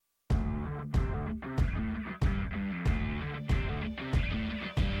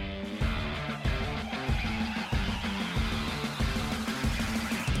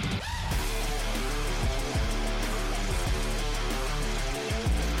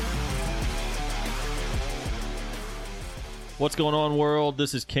What's going on, world?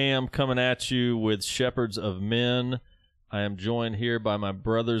 This is Cam coming at you with Shepherds of Men. I am joined here by my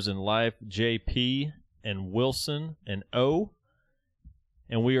brothers in life, JP and Wilson and O.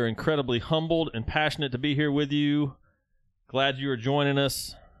 And we are incredibly humbled and passionate to be here with you. Glad you are joining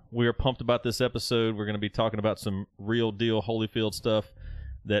us. We are pumped about this episode. We're going to be talking about some real deal Holyfield stuff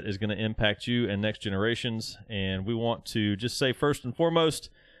that is going to impact you and next generations. And we want to just say first and foremost,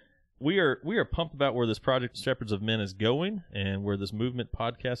 we are pumped about where this project Shepherds of Men is going and where this movement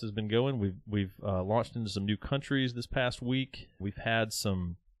podcast has been going. We've launched into some new countries this past week. We've had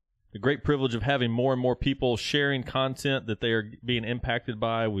the great privilege of having more and more people sharing content that they are being impacted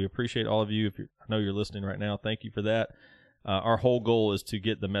by. We appreciate all of you. I know you're listening right now, thank you for that. Our whole goal is to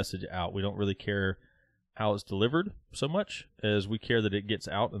get the message out. We don't really care how it's delivered so much as we care that it gets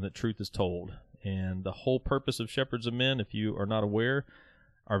out and that truth is told. And the whole purpose of Shepherds of Men, if you are not aware,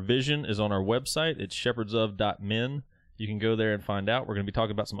 our vision is on our website. It's shepherdsof.men. You can go there and find out. We're going to be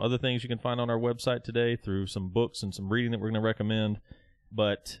talking about some other things you can find on our website today through some books and some reading that we're going to recommend.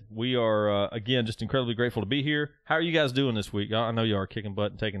 But we are, again, just incredibly grateful to be here. How are you guys doing this week? I know you are kicking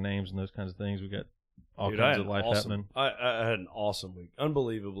butt and taking names and those kinds of things. We got all kinds of life happening. I had an awesome week.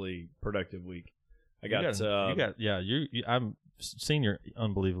 Unbelievably productive week. I've seen your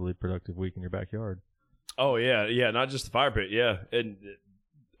unbelievably productive week in your backyard. Oh, yeah. Not just the fire pit, yeah. And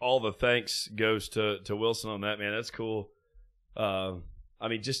all the thanks goes to Wilson on that, man. That's cool. I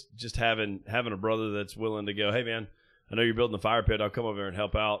mean, just having a brother that's willing to go, hey, man, I know you're building the fire pit. I'll come over there and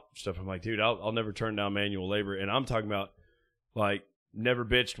help out. Stuff. I'm like, dude, I'll never turn down manual labor. And I'm talking about, like, never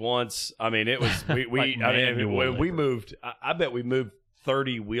bitched once. I mean, it was, when we moved, I bet we moved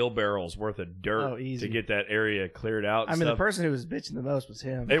 30 wheelbarrows worth of dirt to get that area cleared out. I mean, the person who was bitching the most was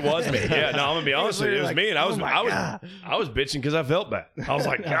him. It was me. Yeah, no, I'm gonna be honest with you. It was me, and I was bitching because I felt bad. I was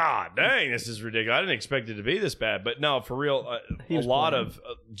like, God dang, this is ridiculous. I didn't expect it to be this bad. But no, for real, a lot of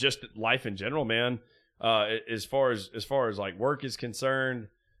just life in general, man. As far as like work is concerned,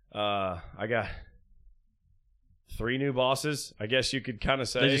 I got 3 new bosses, I guess you could kind of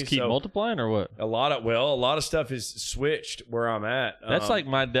say. They just keep multiplying or what? A lot of stuff is switched where I'm at. That's like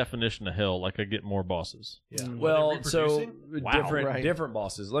my definition of hell. Like I get more bosses. Yeah. Well, so different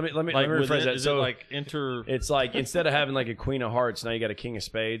bosses. Let me rephrase that. So like it's like instead of having like a Queen of Hearts, now you got a King of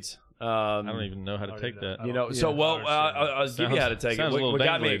Spades. I don't even know how to take that. You know, I'll give you how to take it. What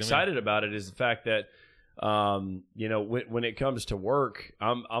got me excited about it is the fact that you know, when it comes to work,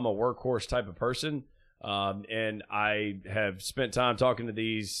 I'm a workhorse type of person. And I have spent time talking to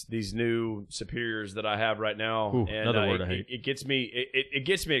these new superiors that I have right now. Ooh, and another word I hate. It gets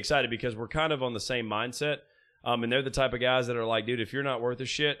me excited because we're kind of on the same mindset. And they're the type of guys that are like, dude, if you're not worth a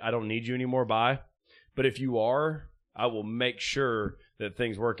shit, I don't need you anymore. Bye. But if you are, I will make sure that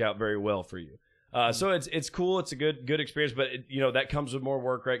things work out very well for you. So it's cool. It's a good experience, but that comes with more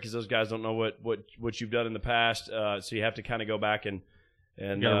work, right? Because those guys don't know what you've done in the past. So you have to kind of go back and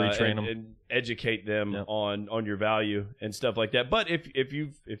retrain them and educate them on your value and stuff like that. But if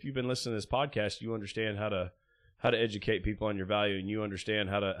you've been listening to this podcast, you understand how to educate people on your value, and you understand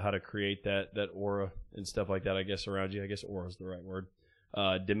how to create that aura and stuff like that, I guess, around you. I guess aura is the right word.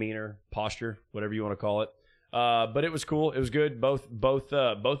 Demeanor, posture, whatever you want to call it. But it was cool. It was good. Both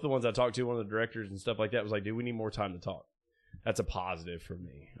the ones I talked to, one of the directors and stuff like that, was like, dude, we need more time to talk. That's a positive for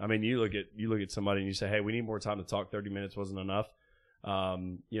me. I mean, you look at somebody and you say, hey, we need more time to talk. 30 minutes wasn't enough.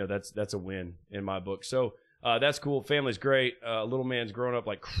 That's a win in my book. So that's cool. Family's great. Little man's growing up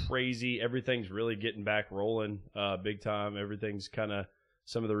like crazy. Everything's really getting back rolling big time. Everything's kind of,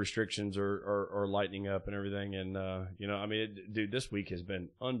 some of the restrictions are lightening up and everything. And dude, this week has been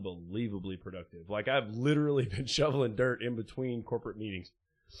unbelievably productive. Like I've literally been shoveling dirt in between corporate meetings.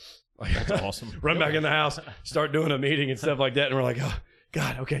 That's awesome. Run back in the house, start doing a meeting and stuff like that, and we're like, oh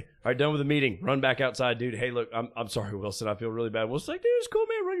God, okay, all right, done with the meeting. Run back outside, dude. Hey, look, I'm sorry, Wilson. I feel really bad. Wilson's like, dude, it's cool,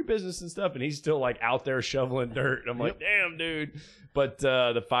 man. Run your business and stuff. And he's still like out there shoveling dirt. And I'm like, damn, dude. But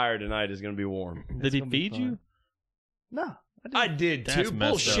the fire tonight is going to be warm. Did he feed you? No, I did too.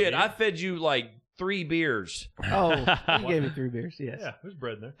 Bullshit. I fed you like 3 beers. Oh, he gave me 3 beers. Yes. Yeah, there's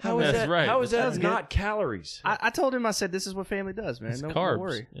bread in there. How is that? Right. How is that not calories? I told him. I said, "This is what family does, man. It's Don't carbs.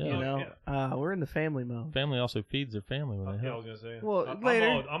 worry. Yeah. We're in the family mode. Family also feeds their family when they I help. was gonna say. Well,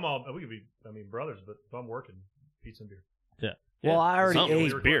 later. I'm all. We could be. I mean, brothers, but if I'm working, pizza and beer. Yeah. Well, I already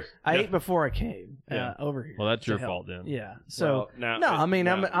ate beer. I ate before I came over here. Well, that's your fault then. Yeah. So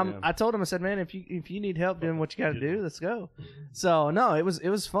I told him. I said, man, if you need help doing what you got to do, let's go. So no, it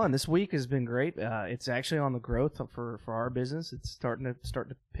was fun. This week has been great. It's actually on the growth for our business. It's starting to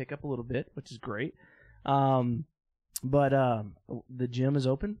pick up a little bit, which is great. But the gym is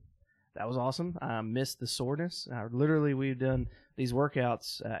open. that was awesome. I missed the soreness. Literally, we've done these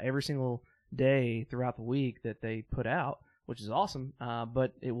workouts every single day throughout the week that they put out, which is awesome.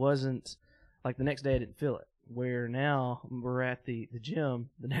 But it wasn't like the next day I didn't feel it. Where now we're at the gym,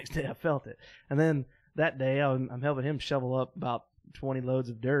 the next day I felt it. And then that day I'm helping him shovel up about 20 loads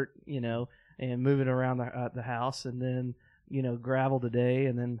of dirt, and moving around the house, and then, gravel today,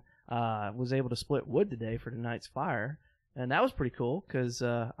 and then was able to split wood today for tonight's fire. And that was pretty cool because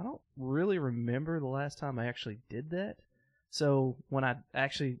I don't really remember the last time I actually did that. So when I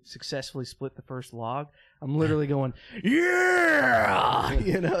actually successfully split the first log, I'm literally going, yeah,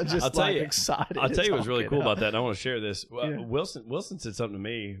 just excited. I'll tell you what's really cool about that, and I want to share this. Wilson said something to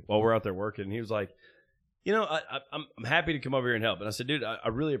me while we're out there working, and he was like, I'm happy to come over here and help. And I said, dude, I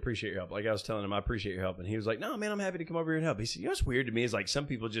really appreciate your help. Like I was telling him, I appreciate your help. And he was like, no, man, I'm happy to come over here and help. He said, what's weird to me is like some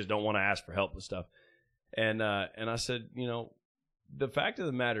people just don't want to ask for help with stuff. And I said, the fact of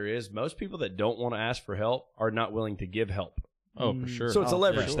the matter is most people that don't want to ask for help are not willing to give help. Oh, for sure. So it's a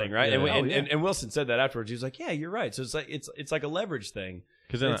leverage thing, right? Yeah. And Wilson said that afterwards. He was like, yeah, you're right. So it's like a leverage thing.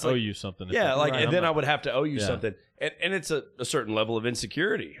 Because then I owe you something. Yeah, and then I would have to owe you something. And it's a certain level of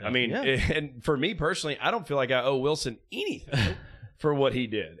insecurity. I mean, and for me personally, I don't feel like I owe Wilson anything for what he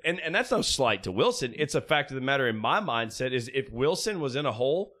did. And that's no slight to Wilson. It's a fact of the matter in my mindset is if Wilson was in a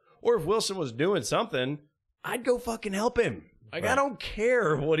hole or if Wilson was doing something, I'd go fucking help him. Like, I don't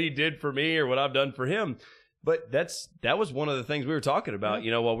care what he did for me or what I've done for him. But that was one of the things we were talking about,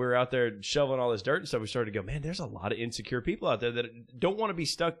 while we were out there shoveling all this dirt and stuff. We started to go, man, there's a lot of insecure people out there that don't want to be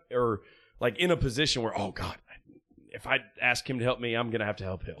stuck or like in a position where, oh God, if I ask him to help me, I'm going to have to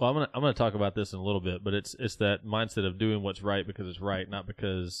help him. Well, I'm gonna talk about this in a little bit, but it's that mindset of doing what's right because it's right, not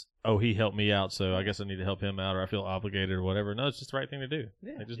because, oh, he helped me out, so I guess I need to help him out or I feel obligated or whatever. No, it's just the right thing to do.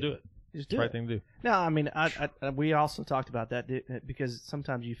 Yeah. Like, just do it. Just do the right thing to do. No, I mean, we also talked about that because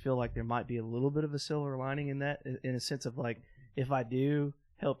sometimes you feel like there might be a little bit of a silver lining in that, in a sense of like, if I do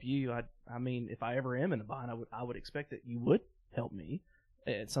help you, I mean, if I ever am in a bind, I would expect that you would help me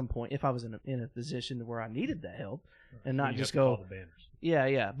at some point if I was in a position where I needed that help, and not just go. Call the banners.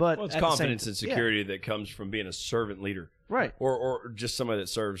 Yeah, but it's confidence and security that comes from being a servant leader. Right. Or just somebody that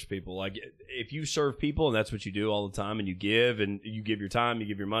serves people. Like if you serve people and that's what you do all the time and you give your time, you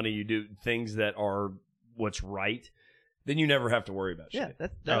give your money, you do things that are what's right, then you never have to worry about shit.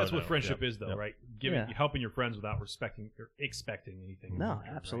 That's what friendship is though, right? Helping your friends without respecting or expecting anything. No,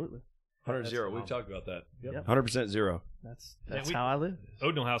 absolutely. Right? 100-0. We've talked about that. Yep. 100% 0. That's how I live.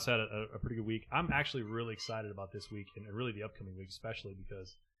 Oatmeal House had a pretty good week. I'm actually really excited about this week and really the upcoming week, especially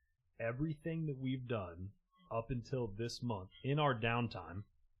because everything that we've done up until this month in our downtime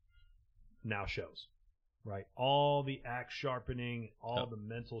now shows, right? All the axe sharpening, all the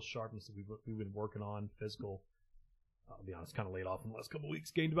mental sharpness that we've been working on, physical. I'll be honest, kind of laid off in the last couple of weeks.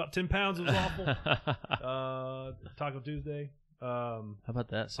 Gained about 10 pounds. It was awful. Taco Tuesday. How about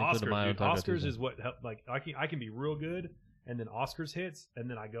that? Oscars is what helped. Like I can be real good, and then Oscars hits,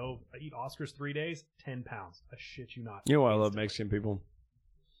 and then I eat Oscars 3 days, 10 pounds. I shit you not. You know why I love Mexican people?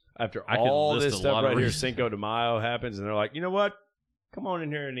 After all this stuff right here, Cinco de Mayo happens, and they're like, you know what? Come on in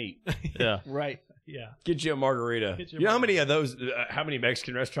here and eat. Yeah, right. Yeah, get you a margarita. You know how many of those? How many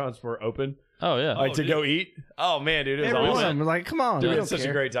Mexican restaurants were open? Oh yeah, go eat. Oh man, dude, it was awesome. We're like, come on, dude, it's such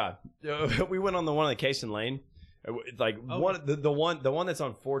a great time. We went on the one on the Cason Lane. Like the one that's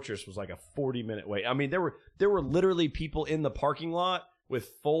on Fortress was like a 40-minute wait. I mean, there were literally people in the parking lot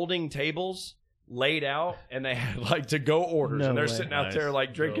with folding tables laid out, and they had like to-go orders, and they're sitting out there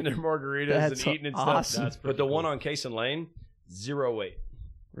like drinking their margaritas and eating and stuff. But the one on Cason Lane, 0 wait.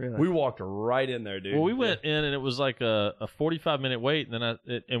 Really? We walked right in there, dude. Well, we went in, and it was like a 45-minute wait, and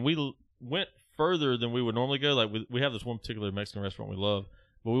then we went further than we would normally go. Like we have this one particular Mexican restaurant we love,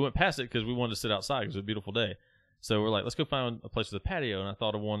 but we went past it because we wanted to sit outside because it was a beautiful day. So we're like, let's go find a place with a patio. And I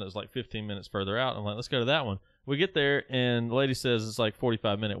thought of one that was like 15 minutes further out. I'm like, let's go to that one. We get there, and the lady says it's like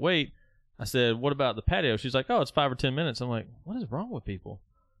 45-minute wait. I said, what about the patio? She's like, oh, it's 5 or 10 minutes. I'm like, what is wrong with people?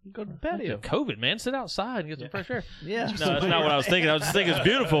 Go to the patio. COVID, man. Sit outside and get some fresh air. Yeah. No, that's not what I was thinking. I was just thinking it's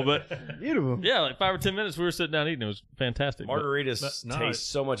beautiful, but beautiful. Yeah, like 5 or 10 minutes we were sitting down eating. It was fantastic. Margaritas taste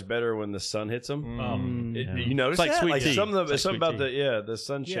so much better when the sun hits them. You notice it's like that? sweet like tea. Something about the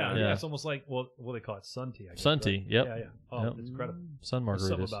sunshine. Yeah, it's almost like what they call it, sun tea. I guess, sun tea. Yep. Yeah. Oh, it's incredible. Sun margaritas.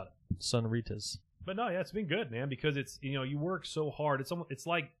 Something about it. Sunritas. But no, it's been good, man, because it's you work so hard. It's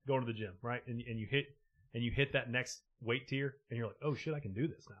like going to the gym, right? And you hit that next weight tier, and you're like, oh shit, I can do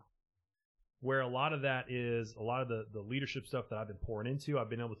this now. Where a lot of that is a lot of the leadership stuff that I've been pouring into,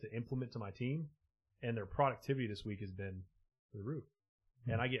 I've been able to implement to my team, and their productivity this week has been through the roof.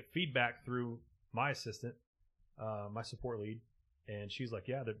 And I get feedback through my assistant, my support lead, And she's like,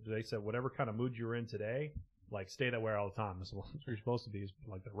 yeah, they said whatever kind of mood you were in today, like stay that way all the time. That's what you're supposed to be, is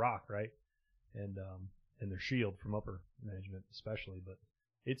like the rock, right? And their shield from upper management especially. But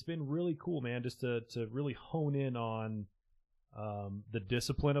it's been really cool, man, just to really hone in on the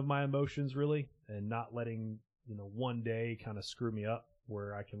discipline of my emotions, really, and not letting one day kind of screw me up,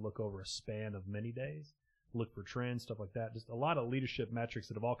 where I can look over a span of many days, look for trends, stuff like that. Just a lot of leadership metrics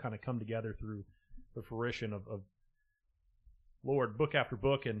that have all kind of come together through the fruition of Lord, book after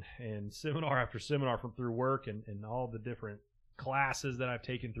book and seminar after seminar from through work and all the different classes that I've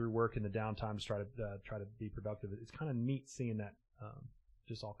taken through work in the downtime to try to be productive. It's kind of neat seeing that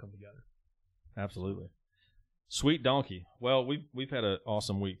just all come together. Absolutely. Sweet donkey. Well, we've had an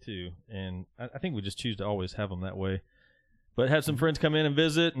awesome week too, and I think we just choose to always have them that way. But had some friends come in and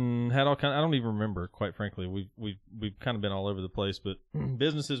visit, and had all kind. I don't even remember, quite frankly. We've kind of been all over the place, but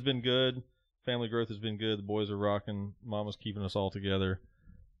business has been good. Family growth has been good. The boys are rocking. Mama's keeping us all together.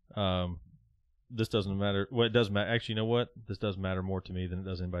 This doesn't matter. Well, it does matter. Actually, you know what? This does matter more to me than it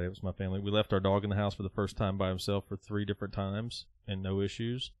does anybody else in my family. We left our dog in the house for the first time by himself for 3 different times and no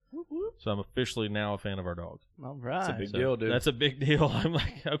issues. So I'm officially now a fan of our dog. All right. That's a big deal, dude. That's a big deal. I'm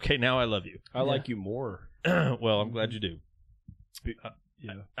like, okay, now I love you. I like you more. Well, I'm glad you do.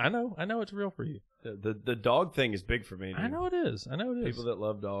 Yeah. I know it's real for you. The dog thing is big for me, dude. I know it is. People that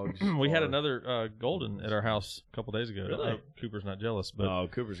love dogs. We had another golden at our house a couple days ago. Really? Cooper's not jealous, but no,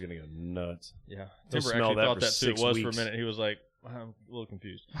 Cooper's gonna go nuts. Yeah, He'll Timber smell actually that thought for that too. 6 It was weeks. for a minute. He was like, I'm a little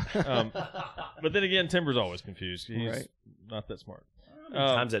confused. But then again, Timber's always confused. He's not that smart. How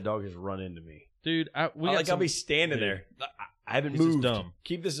many times that dog has run into me, dude? I'll be standing there. I haven't This is moved. dumb.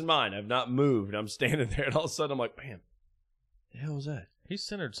 Keep this in mind. I've not moved. I'm standing there, and all of a sudden, I'm like, man, the hell was that? He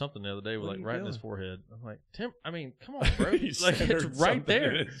centered something the other day with What are like you right in his doing? forehead. I'm like, Tim, I mean, come on, bro. He Like, it's centered right something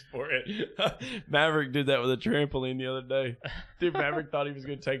there. in his forehead. Maverick did that with a trampoline the other day. Dude, Maverick thought he was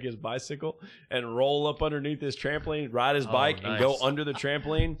going to take his bicycle and roll up underneath his trampoline, ride his bike, and go under the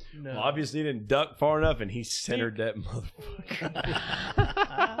trampoline. No. Well, obviously, he didn't duck far enough, and he centered that motherfucker.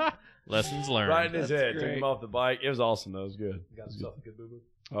 Lessons learned. Right in his That's head. Took great. him off the bike. It was awesome. That was good. You got yourself a good boo-boo.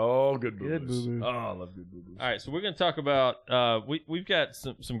 Oh, good Good boo-boos. boo-boo. Oh, I love good boo-boos. All right, so we're going to talk about we've got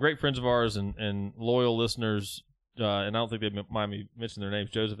some great friends of ours and loyal listeners, and I don't think they mind me mentioning their names.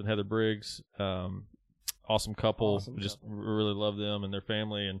 Joseph and Heather Briggs, awesome couple. Awesome We just couple. really love them and their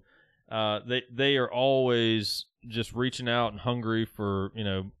family, and they are always just reaching out and hungry for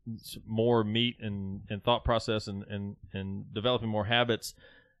more meat and thought process and developing more habits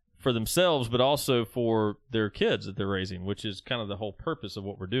for themselves, but also for their kids that they're raising, which is kind of the whole purpose of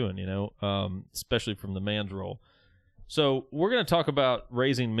what we're doing, especially from the man's role. So we're going to talk about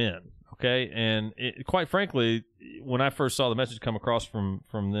raising men, okay? And quite frankly, when I first saw the message come across from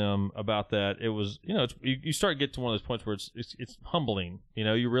them about that, it was, you start to get to one of those points where it's humbling.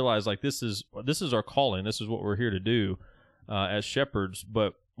 You realize like this is our calling. This is what we're here to do as shepherds.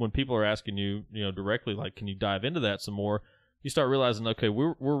 But when people are asking you, directly, like, can you dive into that some more? You start realizing, okay,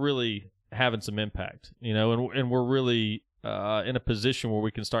 we're really having some impact, and we're really in a position where we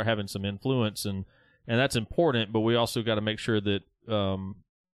can start having some influence, and that's important. But we also got to make sure that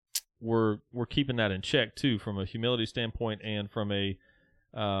we're keeping that in check too, from a humility standpoint and from a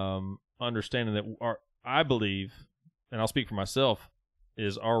understanding that I believe, and I'll speak for myself,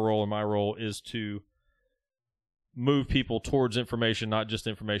 is our role and my role is to move people towards information, not just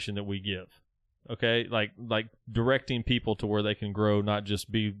information that we give. Okay, like directing people to where they can grow, not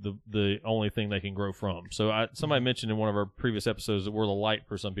just be the only thing they can grow from. So somebody mentioned in one of our previous episodes that we're the light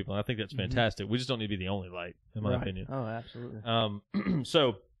for some people, and I think that's fantastic. We just don't need to be the only light, in my opinion. Oh, absolutely.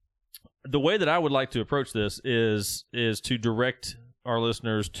 So the way that I would like to approach this is to direct our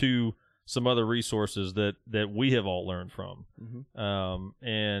listeners to some other resources that we have all learned from.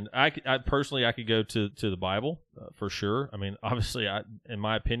 And I personally, I could go to the Bible for sure. I mean, obviously, in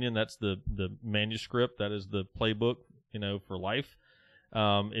my opinion, that's the manuscript. That is the playbook, for life.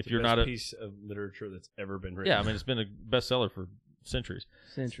 If you're not a piece of literature that's ever been written. Yeah, I mean, it's been a bestseller for centuries.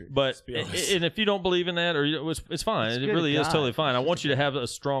 But be honest. and if you don't believe in that, or it's fine. It's It good really is guide. totally fine. I want you to have a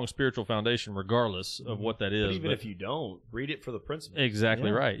strong spiritual foundation, regardless of what that is. But even if you don't, read it for the principles.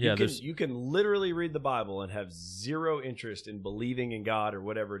 Exactly right. Yeah, you can literally read the Bible and have zero interest in believing in God or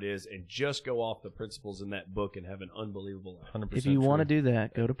whatever it is, and just go off the principles in that book and have an unbelievable life. 100% If you want to true. do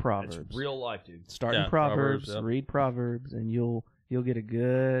that, go to Proverbs. It's real life, dude. Start Yeah, in Proverbs, Proverbs, yep. read Proverbs, and you'll get a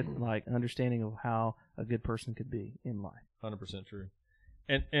good understanding of how a good person could be in life. 100% true.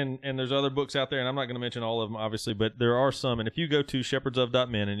 And there's other books out there, and I'm not going to mention all of them, obviously, but there are some. And if you go to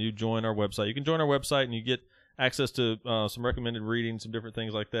shepherdsof.men and you join our website, you can join our website and you get access to some recommended reading, some different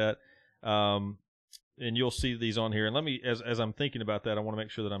things like that. and you'll see these on here. And let me, as I'm thinking about that, I want to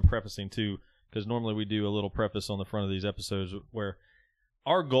make sure that I'm prefacing too, because normally we do a little preface on the front of these episodes where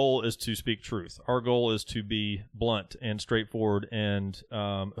our goal is to speak truth. Our goal is to be blunt and straightforward and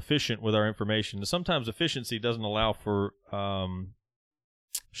efficient with our information. Sometimes efficiency doesn't allow for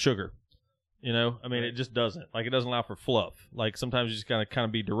sugar. You know, I mean, It just doesn't. Like, it doesn't allow for fluff. Like, sometimes you just gotta kind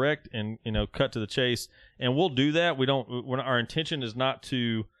of be direct and, cut to the chase. And we'll do that. Our intention is not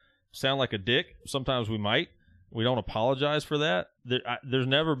to sound like a dick. Sometimes we might. We don't apologize for that. There's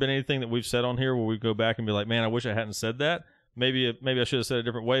never been anything that we've said on here where we go back and be like, man, I wish I hadn't said that. Maybe I should have said it a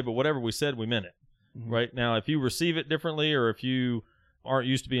different way, but whatever we said, we meant it. Mm-hmm. Right? Now, if you receive it differently, or if you aren't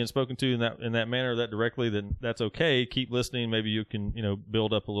used to being spoken to in that manner, that directly, then that's okay. Keep listening. Maybe you can,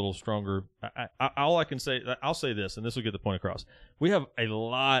 build up a little stronger. All I can say, I'll say this, and this will get the point across. We have a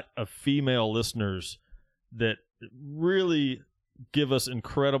lot of female listeners that really give us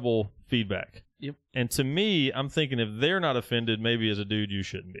incredible feedback. Yep. And to me, I'm thinking if they're not offended, maybe as a dude you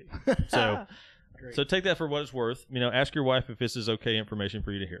shouldn't be. So take that for what it's worth. Ask your wife if this is okay information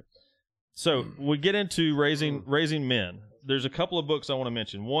for you to hear. So we get into raising men. There's a couple of books I want to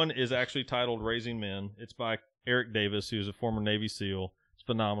mention. One is actually titled Raising Men. It's by Eric Davis, who's a former Navy SEAL. It's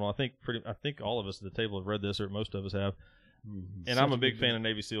phenomenal. I think all of us at the table have read this, or most of us have. Mm-hmm. And I'm a big fan of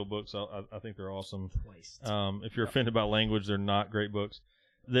Navy SEAL books. I think they're awesome. If you're offended by language, they're not great books.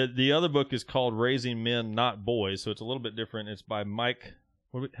 The other book is called Raising Men, Not Boys, so it's a little bit different. It's by Mike.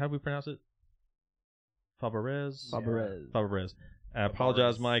 How do we pronounce it? Fabarez. I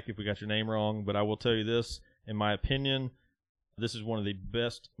apologize, Mike, if we got your name wrong, but I will tell you this. In my opinion, this is one of the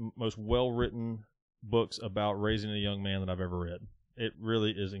best, most well-written books about raising a young man that I've ever read. It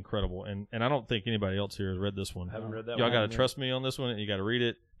really is incredible, and I don't think anybody else here has read this one. I haven't read that one. Y'all got to trust me on this one, and you got to read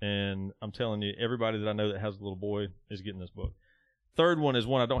it, and I'm telling you, everybody that I know that has a little boy is getting this book. Third one is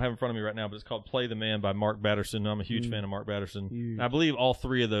one I don't have in front of me right now, but it's called Play the Man by Mark Batterson. I'm a huge fan of Mark Batterson. I believe all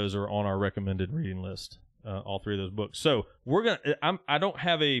three of those are on our recommended reading list, all three of those books. So I don't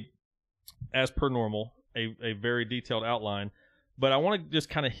have as per normal, a very detailed outline, but I want to just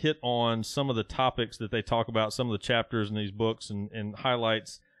kind of hit on some of the topics that they talk about, some of the chapters in these books, and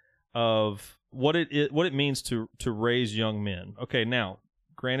highlights of what it means to raise young men. Okay, now,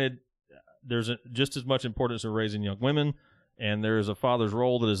 granted, there's just as much importance in raising young women, and there is a father's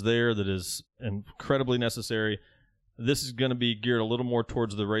role that is there that is incredibly necessary. This is going to be geared a little more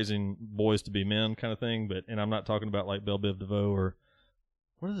towards the raising boys to be men kind of thing, and I'm not talking about like Belle Biv DeVoe or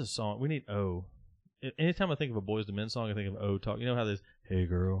what is this song? We need O. Anytime I think of a Boys to Men song, I think of O talk. You know how there's, hey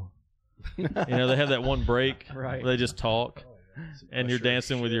girl. They have that one break right. where they just talk. And you're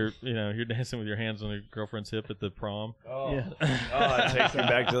dancing with your hands on your girlfriend's hip at the prom. Oh, yeah. It takes me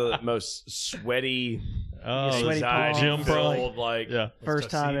back to the most sweaty gym prom. First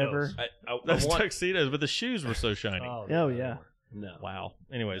time ever. Those tuxedos, but the shoes were so shiny. Oh yeah. No. Wow.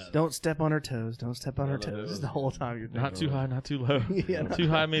 Anyways, don't step on her toes. Don't step on her toes. The whole time you're not too high, not too low. Too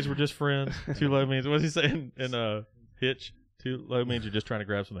high means we're just friends. Too low means what's he saying in Hitch? Too low means you're just trying to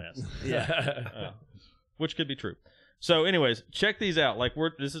grab some ass. Yeah. Which could be true. So, anyways, check these out.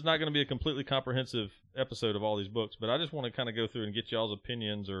 This is not going to be a completely comprehensive episode of all these books, but I just want to kind of go through and get y'all's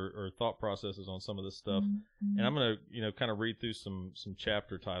opinions or thought processes on some of this stuff. Mm-hmm. And I'm going to, kind of read through some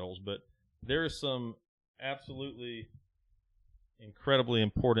chapter titles, but there are some absolutely incredibly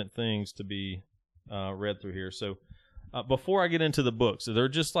important things to be read through here. So, before I get into the books, are there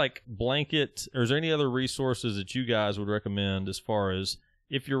just like blanket, or is there any other resources that you guys would recommend as far as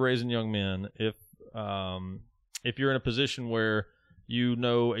if you're raising young men, if you're in a position where you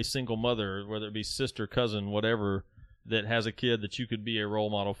know a single mother, whether it be sister, cousin, whatever, that has a kid that you could be a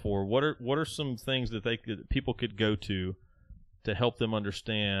role model for, what are some things that people could go to help them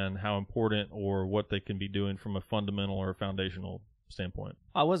understand how important or what they can be doing from a fundamental or foundational standpoint?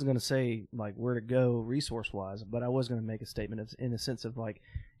 I wasn't going to say like where to go resource-wise, but I was going to make a statement in the sense of like,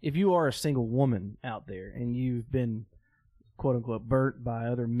 if you are a single woman out there and you've been quote unquote burnt by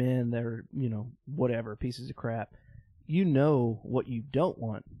other men that are, whatever, pieces of crap, what you don't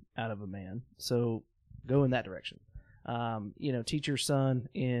want out of a man. So go in that direction. Teach your son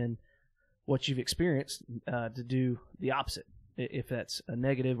in what you've experienced to do the opposite. If that's a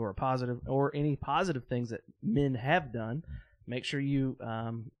negative or a positive or any positive things that men have done, make sure you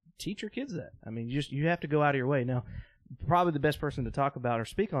teach your kids that. I mean, you have to go out of your way. Now, probably the best person to talk about or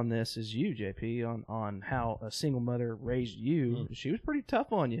speak on this is you, JP, on how a single mother raised you. She was pretty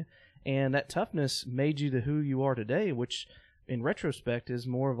tough on you, and that toughness made you who you are today, which in retrospect is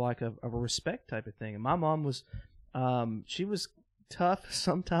more of like a respect type of thing. And my mom was, she was tough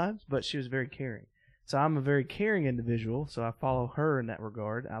sometimes, but she was very caring. So I'm a very caring individual, so I follow her in that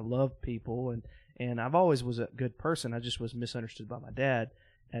regard. I love people, And I've always was a good person. I just was misunderstood by my dad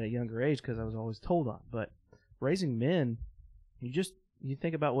at a younger age because I was always told on. But raising men, you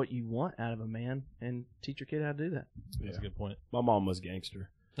think about what you want out of a man and teach your kid how to do that. That's a good point. My mom was gangster.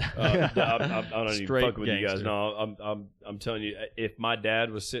 I don't even fuck with you guys. No, I'm telling you, if my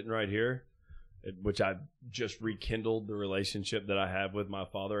dad was sitting right here, which I just rekindled the relationship that I have with my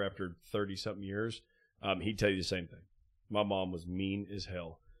father after 30-something years, he'd tell you the same thing. My mom was mean as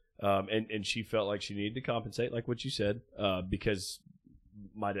hell. And she felt like she needed to compensate, like what you said, because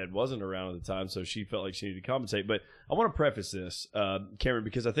my dad wasn't around at the time, so she felt like she needed to compensate. But I want to preface this, Cameron,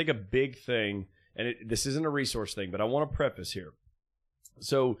 because I think a big thing, and this isn't a resource thing, but I want to preface here.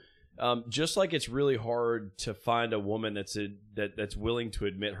 So just like it's really hard to find a woman that's willing to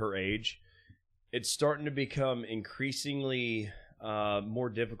admit her age, it's starting to become increasingly more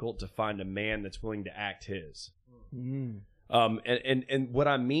difficult to find a man that's willing to act his. Mm. And what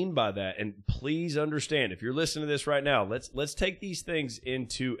I mean by that, and please understand, if you're listening to this right now, let's take these things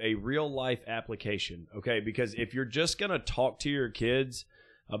into a real life application, okay? Because if you're just gonna talk to your kids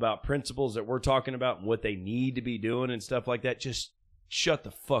about principles that we're talking about and what they need to be doing and stuff like that, just shut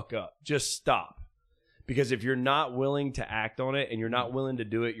the fuck up. Just stop. Because if you're not willing to act on it and you're not willing to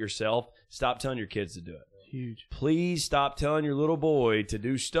do it yourself, stop telling your kids to do it. Huge. Please stop telling your little boy to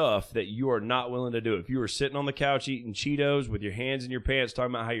do stuff that you are not willing to do. If you are sitting on the couch eating Cheetos with your hands in your pants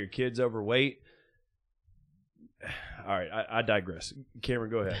talking about how your kid's overweight. All right, I digress.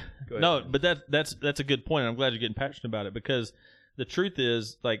 Cameron, go ahead. No, but that's a good point. I'm glad you're getting passionate about it, because the truth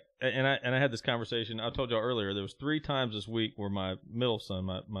is, like, and I had this conversation. I told y'all earlier, there was 3 times this week where my middle son,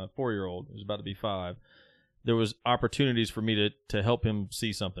 my 4-year-old, who's about to be 5, there was opportunities for me to help him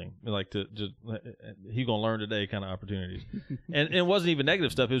see something, like he gonna learn today kind of opportunities. And it wasn't even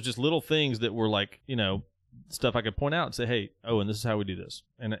negative stuff. It was just little things that were like, stuff I could point out and say, hey, and this is how we do this.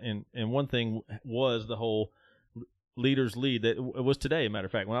 And one thing was the whole leaders lead. That it was today, matter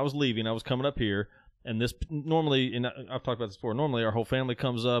of fact. When I was leaving, I was coming up here, and this normally, and I've talked about this before, normally our whole family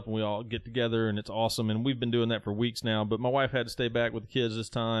comes up and we all get together and it's awesome. And we've been doing that for weeks now, but my wife had to stay back with the kids this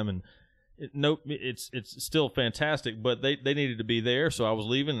time, and it's still fantastic, but they needed to be there, so I was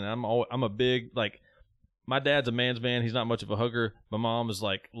leaving, and I'm a big, like, my dad's a man's man. He's not much of a hugger. My mom is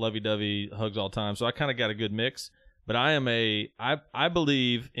like lovey-dovey, hugs all the time, so I kind of got a good mix. But I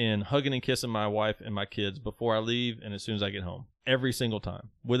believe in hugging and kissing my wife and my kids before I leave and as soon as I get home, every single time,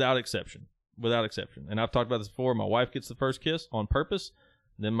 without exception. And I've talked about this before. My wife gets the first kiss on purpose,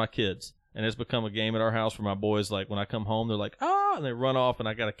 then my kids. And it's become a game at our house for my boys. Like, when I come home, they're like, and they run off, and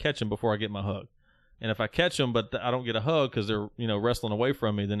I got to catch them before I get my hug. And if I catch them, but I don't get a hug because they're, wrestling away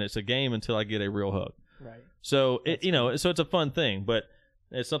from me, then it's a game until I get a real hug. Right. So, so it's a fun thing, but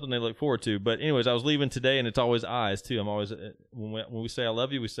it's something they look forward to. But anyways, I was leaving today, and it's always eyes, too. I'm always, when we say I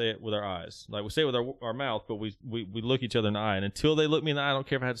love you, we say it with our eyes. Like, we say it with our mouth, but we look each other in the eye. And until they look me in the eye, I don't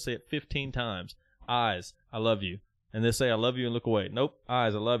care if I have to say it 15 times. Eyes, I love you. And they say I love you and look away. Nope,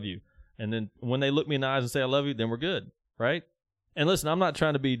 eyes, I love you. And then when they look me in the eyes and say I love you, then we're good, right? And listen, I'm not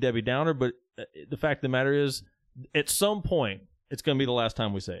trying to be Debbie Downer, but the fact of the matter is, at some point, it's going to be the last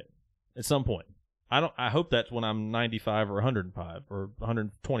time we say it. At some point. I hope that's when I'm 95 or 105 or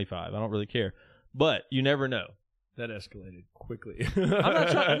 125. I don't really care. But you never know. That escalated quickly. I'm not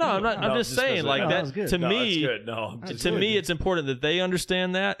trying. No, I'm not. I'm just saying, like, that to me. To me, it's important that they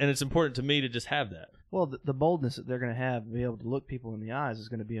understand that, and it's important to me to just have that. Well, the boldness that they're going to have to be able to look people in the eyes is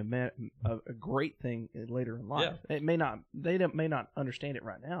going to be a great thing later in life. Yeah. They may not understand it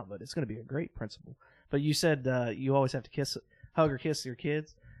right now, but it's going to be a great principle. But you said you always have to hug or kiss your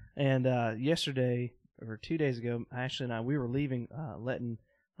kids, and yesterday or 2 days ago, Ashley and I, we were leaving, letting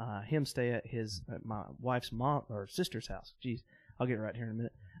him stay at my wife's mom or sister's house. Jeez, I'll get right here in a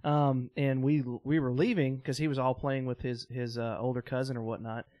minute. And we were leaving because he was all playing with his older cousin or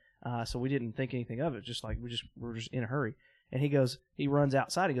whatnot. So we didn't think anything of it. Just like we're just in a hurry. And he runs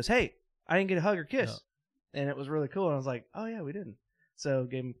outside. He goes, "Hey, I didn't get a hug or kiss," and it was really cool. And I was like, "Oh yeah, we didn't." So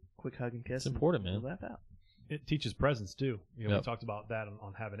gave him a quick hug and kiss. It's important, man. Laugh out. It teaches presence too. We talked about that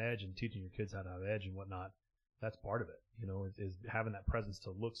on having edge and teaching your kids how to have edge and whatnot. That's part of it. Is having that presence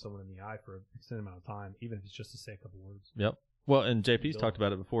to look someone in the eye for an extended amount of time, even if it's just to say a couple words. Yep. Well, and JP's talked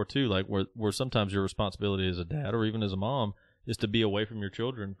about it before too, like where sometimes your responsibility as a dad or even as a mom is to be away from your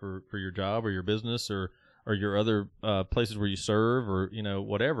children for your job or your business or your other places where you serve or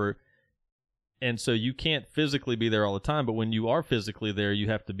whatever. And so you can't physically be there all the time, but when you are physically there, you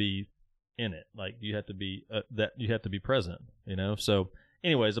have to be in it. Like you have to be you have to be present. So.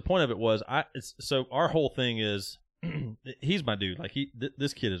 Anyways, the point of it was, so our whole thing is, he's my dude. Like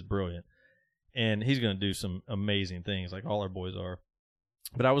this kid is brilliant, and he's going to do some amazing things, like all our boys are.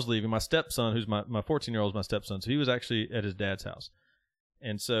 But I was leaving. My stepson, who's my 14-year-old, is my stepson, so he was actually at his dad's house.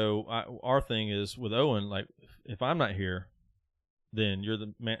 And so our thing is with Owen, like, if I'm not here, then you're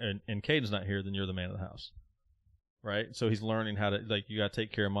the man, and Caden's not here, then you're the man of the house, right? So he's learning how to, like, you got to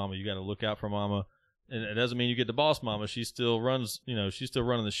take care of mama. You got to look out for mama. And it doesn't mean you get the boss mama. She still runs, she's still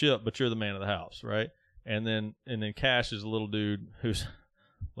running the ship, but you're the man of the house, right? And then Cash is a little dude who's,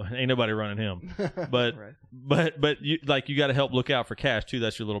 well, ain't nobody running him, but right. but you got to help look out for Cash too.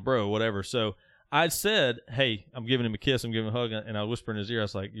 That's your little bro, whatever. So I said, hey, I'm giving him a kiss, I'm giving him a hug, and I whisper in his ear, I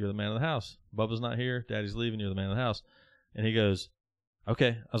was like, you're the man of the house. Bubba's not here, Daddy's leaving, you're the man of the house. And he goes,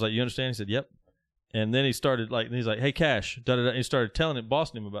 okay. I was like, you understand? He said, yep. And then he started he's like, hey, Cash, da-da-da. And he started telling him,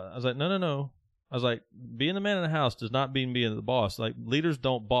 bossing him about it. I was like, no. I was like, being the man of the house does not mean being the boss. Like, leaders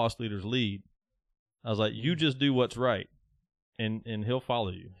don't boss, leaders lead. I was like, you just do what's right, and he'll follow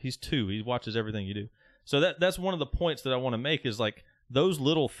you. He's 2. He watches everything you do. So that's one of the points that I want to make is, like, those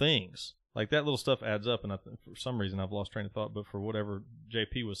little things, like that little stuff adds up. And for some reason I've lost train of thought, but for whatever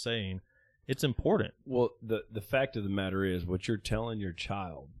JP was saying, it's important. Well, the fact of the matter is, what you're telling your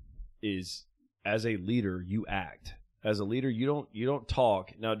child is, as a leader, you act. As a leader, you don't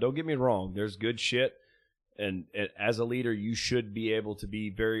talk. Now, don't get me wrong. There's good shit. And as a leader, you should be able to be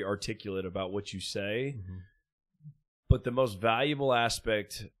very articulate about what you say. Mm-hmm. But the most valuable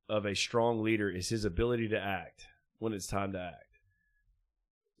aspect of a strong leader is his ability to act when it's time to act.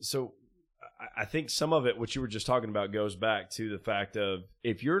 So I think some of it, what you were just talking about, goes back to the fact of,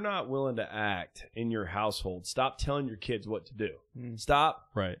 if you're not willing to act in your household, stop telling your kids what to do. Stop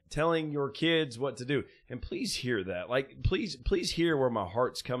telling your kids what to do. And please hear that. Like, please hear where my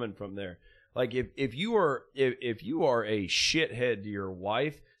heart's coming from there. Like, if you are a shithead to your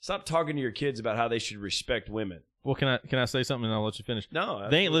wife, stop talking to your kids about how they should respect women. Well, can I say something and I'll let you finish? No, absolutely.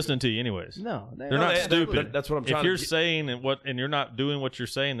 They ain't listening to you anyways. No, they're not stupid. That's what I'm trying to. If you're saying and you're not doing what you're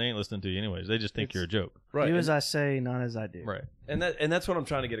saying, they ain't listening to you anyways. They just think you're a joke. Right. Do as I say, not as I do. Right. And that's what I'm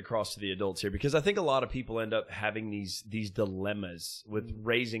trying to get across to the adults here, because I think a lot of people end up having these dilemmas with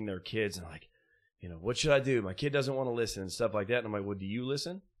raising their kids, and like, what should I do? My kid doesn't want to listen and stuff like that. And I'm like, well, do you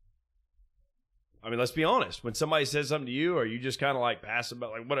listen? I mean, let's be honest. When somebody says something to you, are you just kind of like passive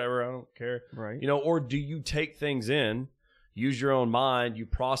about, like, whatever, I don't care? Right. Or do you take things in, use your own mind, you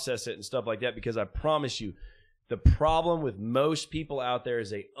process it and stuff like that? Because I promise you, the problem with most people out there is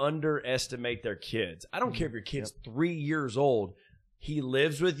they underestimate their kids. I don't care if your kid's 3 years old. He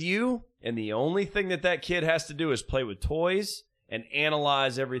lives with you, and the only thing that kid has to do is play with toys and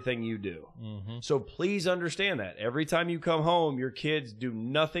analyze everything you do. Mm-hmm. So please understand that. Every time you come home, your kids do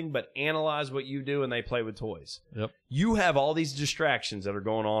nothing but analyze what you do, and they play with toys. Yep. You have all these distractions that are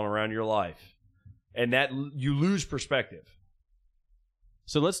going on around your life, and that you lose perspective.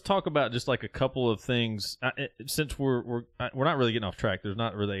 So let's talk about just like a couple of things. Since we're not really getting off track, there's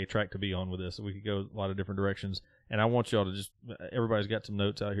not really a track to be on with this. We could go a lot of different directions, and I want y'all to just, everybody's got some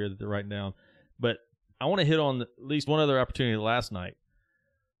notes out here that they're writing down, but I want to hit on at least one other opportunity last night,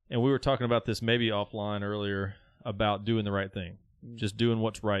 and we were talking about this maybe offline earlier about doing the right thing, just doing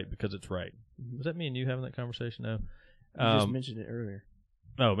what's right because it's right. Was that me and you having that conversation? No, you just mentioned it earlier.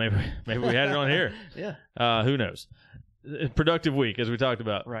 Oh, maybe we had it on here. Yeah. Who knows? Productive week, as we talked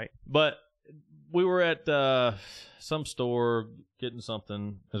about. Right. But we were at some store getting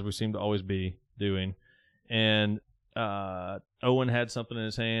something, as we seem to always be doing, and Owen had something in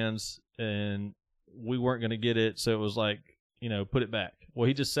his hands, and we weren't going to get it, so it was like, put it back. Well,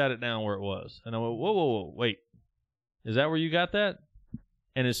 he just sat it down where it was. And I went, whoa, wait. Is that where you got that?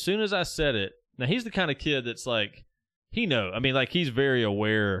 And as soon as I said it, now he's the kind of kid that's like, he's very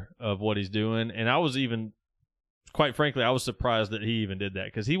aware of what he's doing. And I was even, quite frankly, I was surprised that he even did that,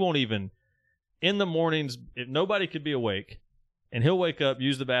 because he won't even, in the mornings, if nobody could be awake, and he'll wake up,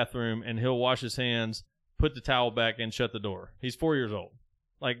 use the bathroom, and he'll wash his hands, put the towel back, and shut the door. He's 4 years old.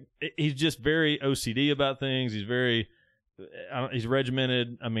 Like, he's just very OCD about things. He's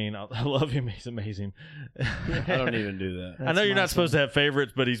regimented. I mean, I love him. He's amazing. I don't even do that. I know you're not supposed to have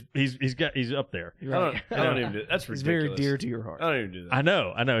favorites, but he's up there. Right. I don't even do that. That's ridiculous. He's very dear to your heart. I don't even do that. I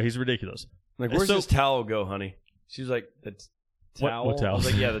know. He's ridiculous. Like, where's this towel go, honey? She's like, the towel? What towel? I was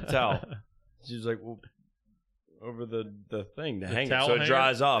like, yeah, the towel. She was like, well, over the thing to hang it so it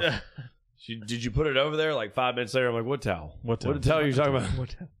dries off. Did you put it over there? Like 5 minutes later, I'm like, what towel? What towel are you talking about? What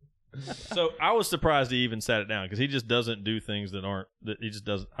towel? So I was surprised he even sat it down, because he just doesn't do things that he just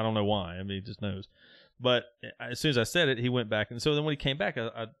doesn't. I don't know why. I mean, he just knows. But as soon as I said it, he went back. And so then when he came back,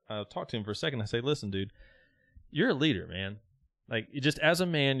 I talked to him for a second. I say, listen, dude, you're a leader, man. Like, just as a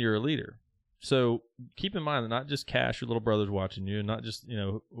man, you're a leader. So keep in mind that not just Cash, your little brother's watching you, and not just,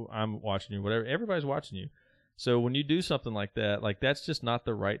 I'm watching you, whatever. Everybody's watching you. So when you do something like that, like that's just not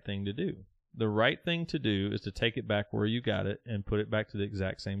the right thing to do. The right thing to do is to take it back where you got it and put it back to the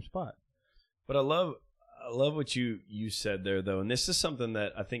exact same spot. But I love what you said there, though, and this is something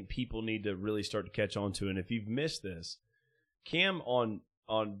that I think people need to really start to catch on to. And if you've missed this, Cam on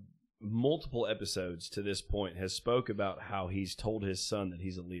multiple episodes to this point has spoke about how he's told his son that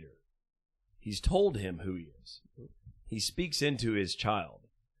he's a leader. He's told him who he is. He speaks into his child.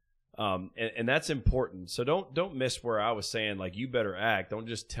 And that's important. So don't miss where I was saying, like, you better act. Don't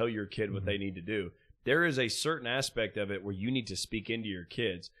just tell your kid what they need to do. There is a certain aspect of it where you need to speak into your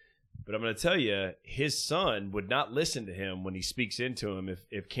kids. But I'm going to tell you, his son would not listen to him when he speaks into him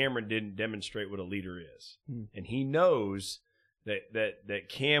if Cameron didn't demonstrate what a leader is. And he knows that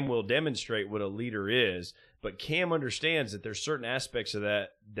Cam will demonstrate what a leader is, but Cam understands that there's certain aspects of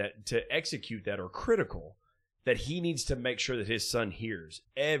that to execute that are critical, that he needs to make sure that his son hears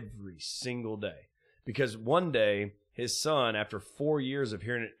every single day. Because one day, his son, after 4 years of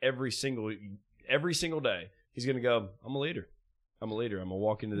hearing it every single day, he's going to go, I'm a leader. I'm going to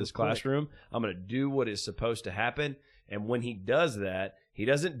walk into this classroom. I'm going to do what is supposed to happen. And when he does that, he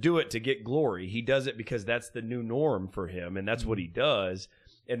doesn't do it to get glory. He does it because that's the new norm for him, and that's what he does.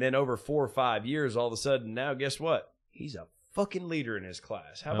 And then over 4 or 5 years, all of a sudden, now guess what? He's a fucking leader in his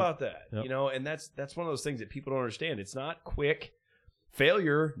class. How about that? Yep. You know, and that's one of those things that people don't understand. It's not quick.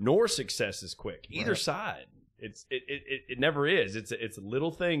 Failure nor success is quick. Either side. It never is. It's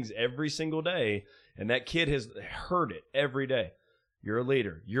little things every single day, and that kid has heard it every day. You're a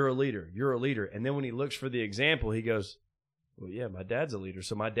leader. You're a leader. You're a leader. And then when he looks for the example, he goes, well, yeah, my dad's a leader.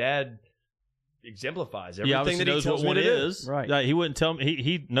 So my dad exemplifies everything that he tells me to do. Right. Like, he wouldn't tell me.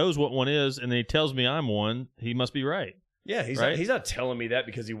 He knows what one is, and then he tells me I'm one. He must be right. Yeah, he's not telling me that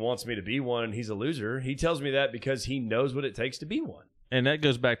because he wants me to be one and he's a loser. He tells me that because he knows what it takes to be one. And that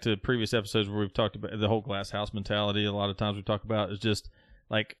goes back to previous episodes where we've talked about the whole glass house mentality. A lot of times we talk about is just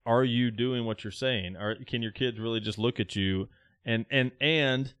like, are you doing what you're saying? Or can your kids really just look at you? And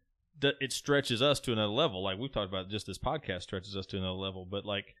it stretches us to another level. Like we've talked about, just this podcast stretches us to another level. But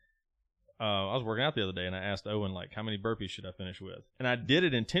like, I was working out the other day and I asked Owen, like, how many burpees should I finish with? And I did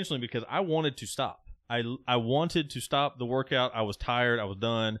it intentionally because I wanted to stop. I wanted to stop the workout. I was tired. I was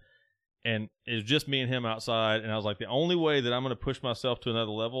done. And it was just me and him outside. And I was like, the only way that I'm going to push myself to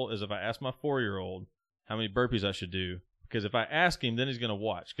another level is if I ask my 4-year-old how many burpees I should do. Because if I ask him, then he's going to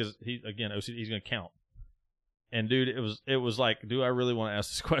watch. Because he's going to count. And dude, it was like, do I really want to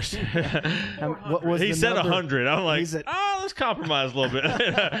ask this question? What was he said 100. I'm like, said, let's compromise a little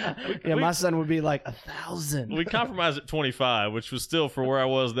bit. My son would be like 1,000. We compromised at 25, which was still, for where I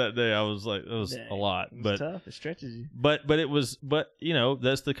was that day, I was like, it was a lot. It's tough. It stretches you. But you know,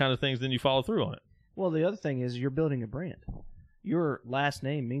 that's the kind of things then you follow through on it. Well, the other thing is you're building a brand. Your last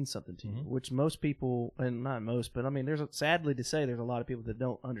name means something to you, which most people, and not most, but I mean, sadly to say, there's a lot of people that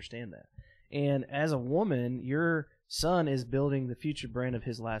don't understand that. And as a woman, your son is building the future brand of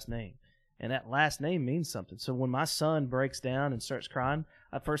his last name. And that last name means something. So when my son breaks down and starts crying,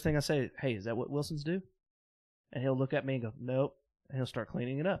 the first thing I say, hey, is that what Wilsons do? And he'll look at me and go, nope. And he'll start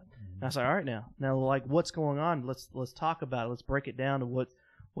cleaning it up. And I say, all right, now, like, what's going on? Let's talk about it. Let's break it down to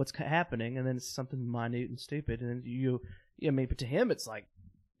what's happening. And then it's something minute and stupid. And but to him, it's like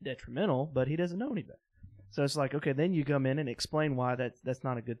detrimental, but he doesn't know any better. So it's like, okay, then you come in and explain why that's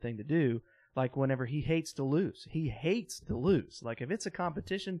not a good thing to do. Like whenever he hates to lose. Like if it's a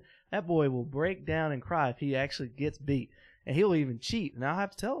competition, that boy will break down and cry if he actually gets beat. And he'll even cheat. And I'll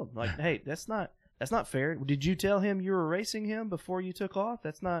have to tell him, like, hey, that's not fair. Did you tell him you were racing him before you took off?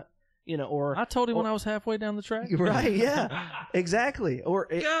 That's not, or I told him when I was halfway down the track. Right, yeah. Exactly. Or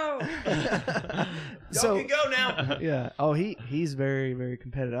go. Y'all can go now. Yeah. Oh, he's very, very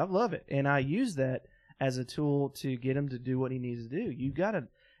competitive. I love it. And I use that as a tool to get him to do what he needs to do. You got to.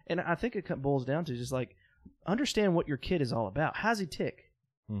 And I think it boils down to just like understand what your kid is all about. How's he tick?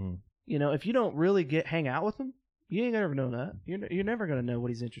 Mm-hmm. If you don't really hang out with him, you ain't gonna know that. You're never gonna know what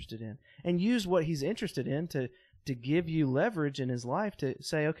he's interested in, and use what he's interested in to give you leverage in his life to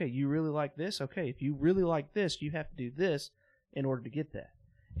say, okay, you really like this. Okay, if you really like this, you have to do this in order to get that,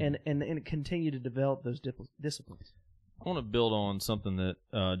 and continue to develop those disciplines. I want to build on something that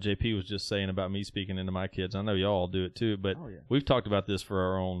JP was just saying about me speaking into my kids. I know y'all all do it too, but we've talked about this for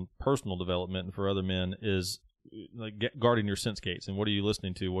our own personal development and for other men is like guarding your sense gates. And what are you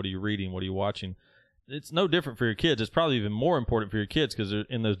listening to? What are you reading? What are you watching? It's no different for your kids. It's probably even more important for your kids because they're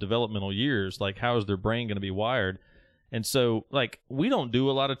in those developmental years. Like, how is their brain going to be wired? And so, like, we don't do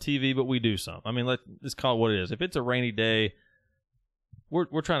a lot of TV, but we do some. I mean, let's call it what it is. If it's a rainy day,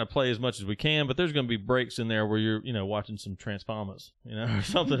 we're trying to play as much as we can, but there's going to be breaks in there where you're, watching some Transformers, or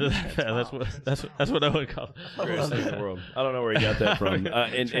something to that effect. That's what Owen calls it. Greatest thing in the world. I don't know where he got that from.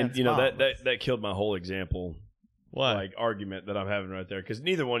 And that killed my whole example. What? Like argument that I'm having right there, because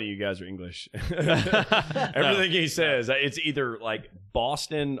neither one of you guys are English. Everything he says, it's either like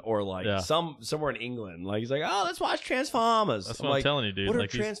Boston or like somewhere in England. Like he's like, oh, let's watch Transformers. That's what I'm telling you, dude. What are like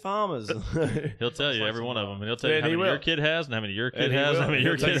Transformers? He'll tell you every one of them, and he'll tell you how many your kid has and how many your kid has, and how many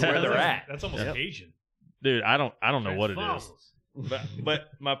your kid has. Where they're at. That's almost Asian, dude. I don't know what it is, but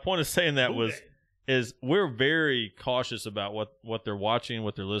my point of saying that is we're very cautious about what they're watching,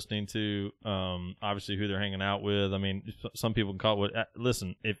 what they're listening to, obviously who they're hanging out with. I mean, some people can call it.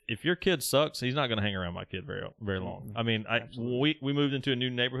 Listen, if your kid sucks, he's not going to hang around my kid very long. I mean, we moved into a new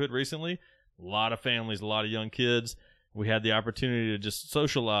neighborhood recently. A lot of families, a lot of young kids. We had the opportunity to just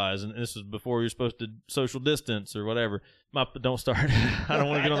socialize, and this was before we were supposed to social distance or whatever. Don't start. I don't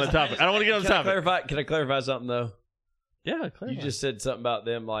want to get on that topic. Can I clarify something though? Yeah, clearly. You just said something about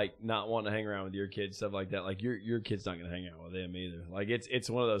them like not wanting to hang around with your kids, stuff like that. Like your kid's not going to hang out with them either. Like it's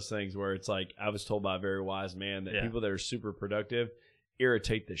one of those things where it's like I was told by a very wise man that people that are super productive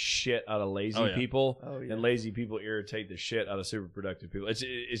irritate the shit out of lazy people, and lazy people irritate the shit out of super productive people.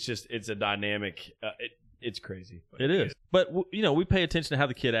 It's a dynamic. It's crazy. It is. But we pay attention to how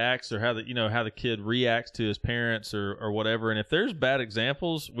the kid acts or how the kid reacts to his parents or whatever. And if there's bad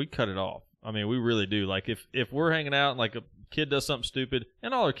examples, we cut it off. I mean, we really do. Like, if we're hanging out and, like, a kid does something stupid,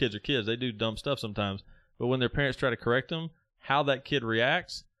 and all our kids are kids, they do dumb stuff sometimes, but when their parents try to correct them, how that kid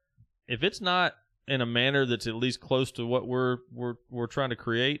reacts, if it's not in a manner that's at least close to what we're trying to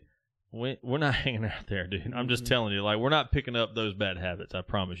create, we're not hanging out there, dude. I'm just telling you, like, we're not picking up those bad habits. I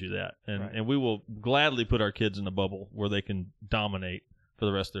promise you that. And we will gladly put our kids in a bubble where they can dominate for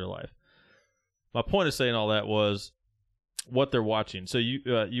the rest of their life. My point of saying all that was what they're watching. So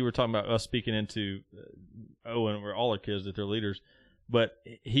you were talking about us speaking into Owen or all our kids that they're leaders, but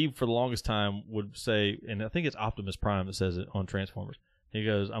he for the longest time would say, and I think it's Optimus Prime that says it on Transformers. He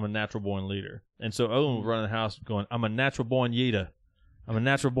goes, "I'm a natural born leader," and so Owen would run in the house going, "I'm a natural born Yeeta. I'm a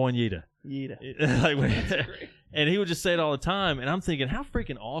natural born Yeeta." And he would just say it all the time, and I'm thinking, how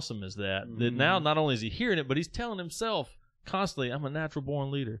freaking awesome is that? That now not only is he hearing it, but he's telling himself constantly, "I'm a natural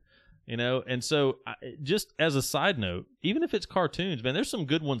born leader." And so just as a side note, even if it's cartoons, man, there's some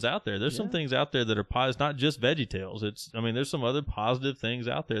good ones out there. There's some things out there that are positive, not just VeggieTales. There's some other positive things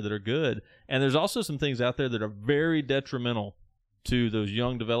out there that are good. And there's also some things out there that are very detrimental to those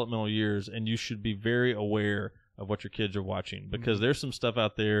young developmental years. And you should be very aware of what your kids are watching, because there's some stuff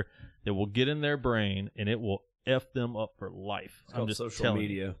out there that will get in their brain and it will F them up for life. It's called social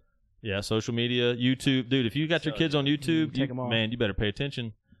media. Yeah, social media, YouTube. Dude, if you got your kids on YouTube, you better pay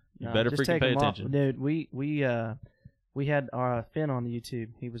attention. You better freaking pay attention. Dude, we had Finn on YouTube.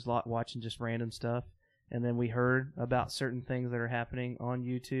 He was watching just random stuff, and then we heard about certain things that are happening on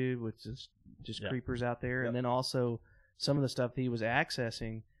YouTube, which is just creepers out there. And then also some of the stuff he was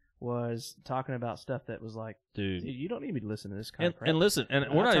accessing was talking about stuff that was like, dude, you don't need me to listen to this kind of crap. And listen, and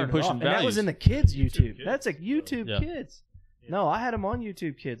we're not even pushing values. And that was in the kids' YouTube. That's like YouTube Kids. No, I had them on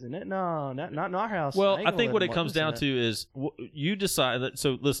YouTube Kids, and not in our house. Well, I think what it comes down to is you decide that.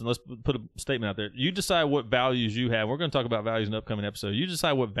 So listen, let's put a statement out there. You decide what values you have. We're going to talk about values in an upcoming episode. You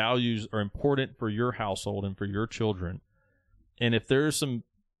decide what values are important for your household and for your children. And if there's some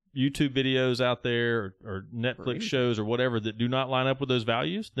YouTube videos out there or Netflix shows or whatever that do not line up with those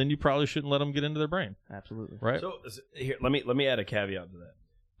values, then you probably shouldn't let them get into their brain. Absolutely. Right. So here, let me add a caveat to that.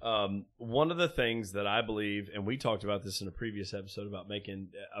 One of the things that I believe, and we talked about this in a previous episode about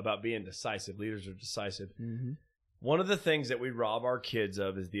being decisive. Leaders are decisive. Mm-hmm. One of the things that we rob our kids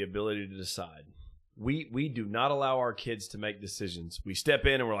of is the ability to decide. We do not allow our kids to make decisions. We step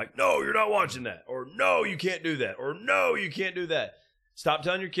in and we're like, "No, you're not watching that," or "No, you can't do that," or "No, you can't do that." Stop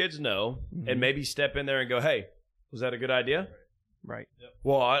telling your kids no, and maybe step in there and go, "Hey, was that a good idea?" Right. Yep.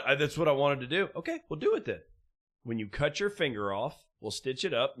 Well, that's what I wanted to do. Okay, well, do it then. When you cut your finger off, we'll stitch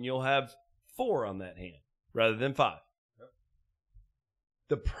it up, and you'll have 4 on that hand rather than 5. Yep.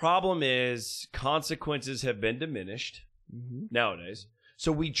 The problem is consequences have been diminished nowadays.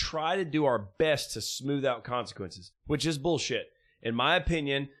 So we try to do our best to smooth out consequences, which is bullshit. In my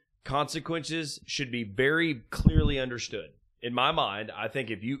opinion, consequences should be very clearly understood. In my mind, I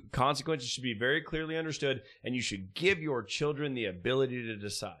think consequences should be very clearly understood, and you should give your children the ability to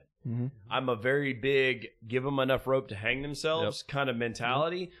decide. Mm-hmm. I'm a very big give them enough rope to hang themselves kind of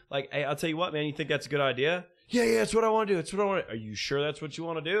mentality. Mm-hmm. Like, hey, I'll tell you what, man, you think that's a good idea? Yeah, that's what I want to do. That's what I want to do. Are you sure that's what you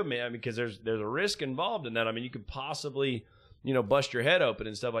want to do, man? Because there's a risk involved in that. I mean, you could possibly, bust your head open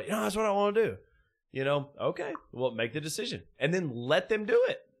and stuff like, that's what I want to do. Okay, well, make the decision and then let them do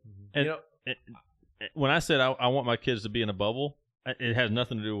it. And when I said I want my kids to be in a bubble, it has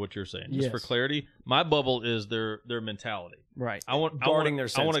nothing to do with what you're saying. Just for clarity, my bubble is their mentality. Right. I want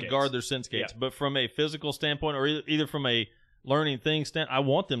to guard their sense gates. But from a physical standpoint, or either from a learning thing standpoint, I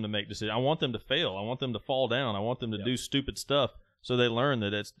want them to make decisions. I want them to fail. I want them to fall down. I want them to do stupid stuff so they learn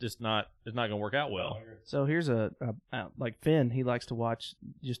that it's not going to work out well. So here's like Finn. He likes to watch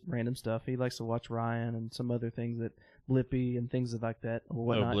just random stuff. He likes to watch Ryan and some other things that Blippi and things like that or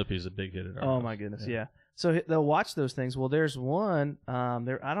whatnot. Blippi's a big hit at our Oh house. my goodness, yeah. So they'll watch those things. Well, there's one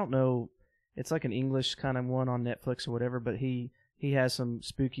there. I don't know. It's like an English kind of one on Netflix or whatever. But he has some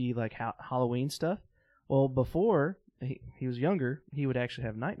spooky like Halloween stuff. Well, before he was younger, he would actually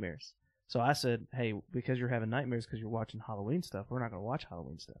have nightmares. So I said, hey, because you're having nightmares because you're watching Halloween stuff, we're not going to watch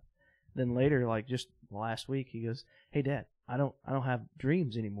Halloween stuff. Then later, like just last week, he goes, hey, Dad, I don't have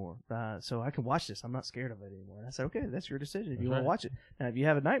dreams anymore, so I can watch this. I'm not scared of it anymore. And I said, okay, that's your decision. If you want to watch it. Now, if you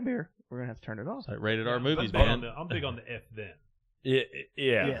have a nightmare, we're going to have to turn it off. Like rated R movies, man. I'm big on the if then. Yeah.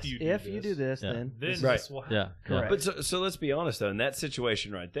 Yes. If you do this, then right. This will happen. Yeah. Correct. But so let's be honest though. In that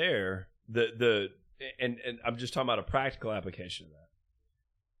situation right there, and I'm just talking about a practical application of that.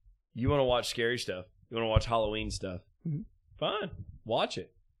 You want to watch scary stuff. You want to watch Halloween stuff. Mm-hmm. Fine, watch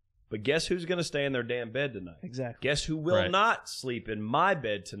it. But guess who's going to stay in their damn bed tonight? Exactly. Guess who will not sleep in my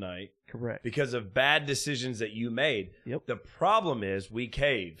bed tonight? Correct. Because of bad decisions that you made. Yep. The problem is we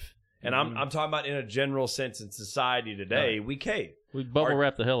cave. And I'm talking about in a general sense in society today, we cave. We bubble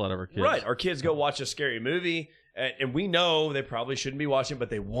wrap the hell out of our kids. Right. Our kids go watch a scary movie, and we know they probably shouldn't be watching, but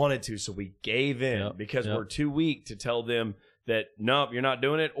they wanted to, so we gave in because we're too weak to tell them that, no, you're not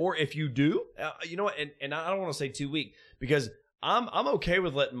doing it. Or if you do, you know what, and I don't want to say too weak, because I'm okay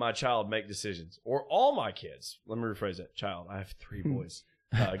with letting my child make decisions, or all my kids. Let me rephrase that. Child. I have 3 boys.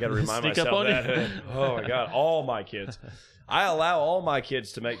 I got to remind myself that. Oh, my God. All my kids. I allow all my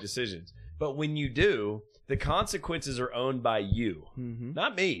kids to make decisions. But when you do, the consequences are owned by you,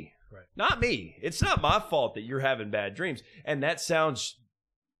 not me. Right. Not me. It's not my fault that you're having bad dreams. And that sounds,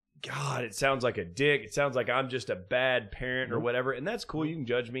 God, it sounds like a dick. It sounds like I'm just a bad parent or whatever. And that's cool. You can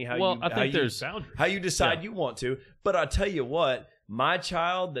judge me how you decide you want to. But I'll tell you what, my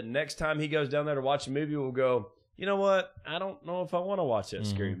child, the next time he goes down there to watch a movie, will go, you know what? I don't know if I want to watch that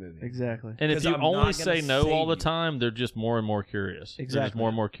scary movie. Exactly. And if you only say no all the time, they're just more and more curious. Exactly. They're just more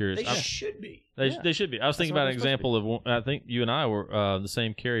and more curious. They should be. They should be. I was thinking about an example of, I think you and I were the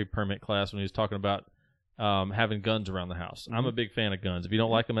same carry permit class when he was talking about having guns around the house. I'm a big fan of guns. If you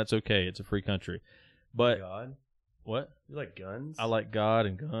don't like them, that's okay. It's a free country. But God. What? You like guns? I like God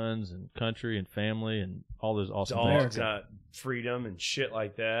and guns and country and family and all those awesome dogs, things. not freedom and shit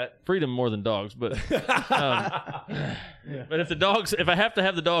like that. Freedom more than dogs, but but if I have to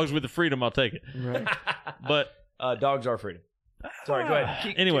have the dogs with the freedom, I'll take it. Right. But dogs are freedom. Sorry, go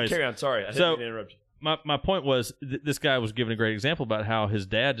ahead. Anyways, carry on. Sorry, I didn't interrupt you. My point was this guy was giving a great example about how his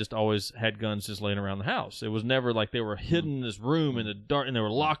dad just always had guns just laying around the house. It was never like they were hidden in this room in the dark and they were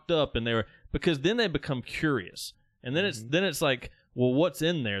locked up because then they become curious. And then it's like, well, what's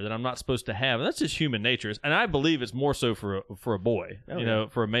in there that I'm not supposed to have? And that's just human nature. And I believe it's more so for a boy,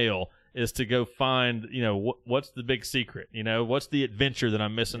 for a male, is to go find, what's the big secret? What's the adventure that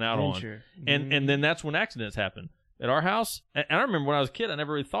I'm missing out on? And then that's when accidents happen. At our house, and I remember when I was a kid, I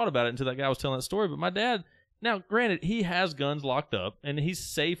never really thought about it until that guy was telling that story, but my dad, now granted, he has guns locked up, and he's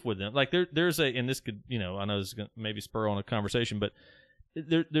safe with them. Like there's and this could, I know this is going to maybe spur on a conversation, but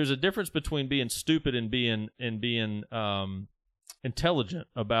there's a difference between being stupid and being intelligent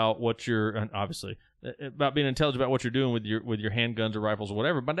about what you're, obviously, about being intelligent about what you're doing with your handguns or rifles or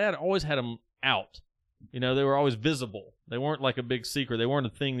whatever. My dad always had them out. They were always visible. They weren't like a big secret. They weren't a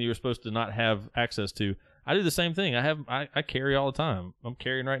thing that you were supposed to not have access to. I do the same thing. I carry all the time. I'm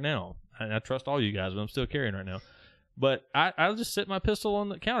carrying right now. And I trust all you guys, but I'm still carrying right now. But I'll just sit my pistol on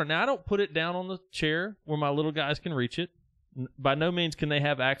the counter. Now, I don't put it down on the chair where my little guys can reach it. By no means can they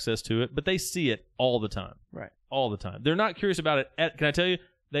have access to it, but they see it all the time. Right. All the time. They're not curious about it. Can I tell you?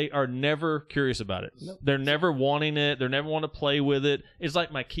 They are never curious about it. Nope. They're never wanting it. They're never want to play with it. It's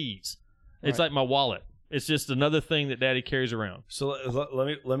like my keys. It's like my wallet. It's just another thing that Daddy carries around. So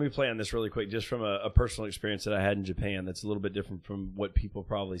let me play on this really quick, just from a personal experience that I had in Japan. That's a little bit different from what people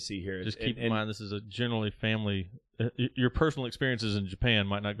probably see here. Just keep in mind, this is a generally family. Your personal experiences in Japan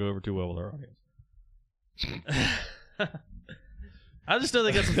might not go over too well with our audience. I just know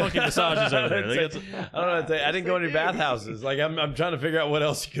they got some funky massages over there. I don't know what to say. I didn't go into bathhouses. Like I'm trying to figure out what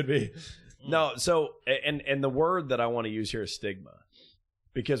else it could be. No, so and the word that I want to use here is stigma,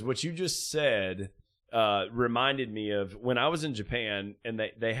 because what you just said reminded me of when I was in Japan, and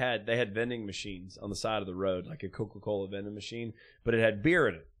they had vending machines on the side of the road, like a Coca-Cola vending machine, but it had beer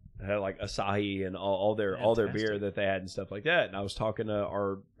in it. It had like Asahi and all their beer that they had and stuff like that. And I was talking to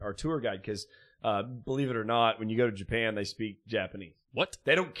our tour guide because believe it or not, when you go to Japan, they speak Japanese. What?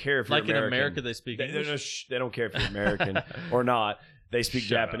 They don't care if you're like American. in America they speak English? They don't care if you're American or not. They speak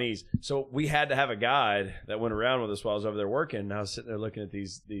Japanese. So we had to have a guide that went around with us while I was over there working. And I was sitting there looking at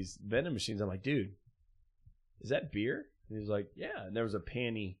these vending machines. I'm like, dude, is that beer? And he was like, yeah. And there was a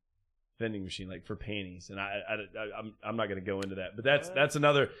panty vending machine, like for panties. And I'm not going to go into that, but that's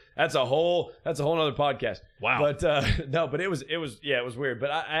a whole nother podcast. Wow. But no, but it was weird.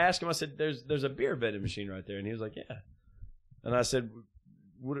 But I asked him, I said, there's a beer vending machine right there. And he was like, yeah. And I said,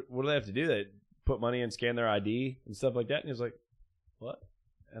 what do they have to do? They put money in, scan their ID and stuff like that. And he was like, what?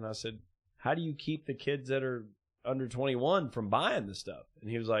 And I said, how do you keep the kids that are under 21 from buying this stuff?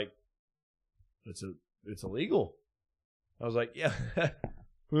 And he was like, it's illegal. I was like, yeah,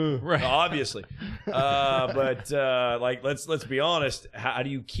 right. Obviously. But like, let's be honest. How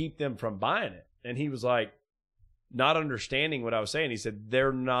do you keep them from buying it? And he was like, not understanding what I was saying. He said,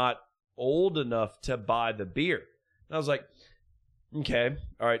 they're not old enough to buy the beer. And I was like, okay,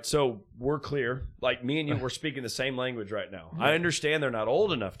 all right, so we're clear. Like me and you, we're speaking the same language right now. I understand they're not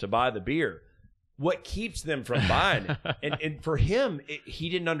old enough to buy the beer. What keeps them from buying it? And for him, he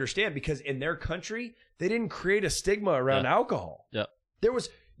didn't understand because in their country, they didn't create a stigma around alcohol. Yeah.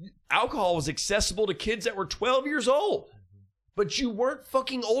 Alcohol was accessible to kids that were 12 years old. But you weren't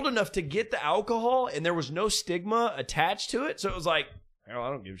fucking old enough to get the alcohol, and there was no stigma attached to it. So it was like, hell, I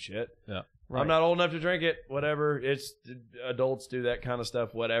don't give a shit. Yeah. Right. I'm not old enough to drink it, whatever. It's adults do that kind of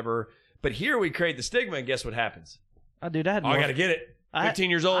stuff, whatever. But here we create the stigma, and guess what happens? Oh, dude, I got to get it. 15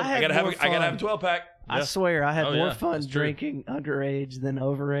 years old. I got to have a 12-pack. I swear, I had more fun drinking underage than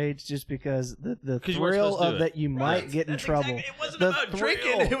overage, just because the thrill of that you might get in trouble. Exactly. It wasn't about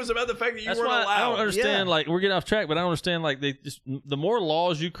drinking. It was about the fact that you weren't allowed. I don't understand. Like, we're getting off track, but I don't understand. Like, the more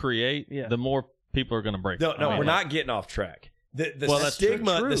laws you create, the more people are going to break. No, we're not getting off track. The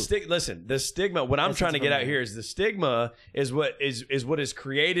stigma. Listen, the stigma. What I'm trying to get out here is the stigma is what is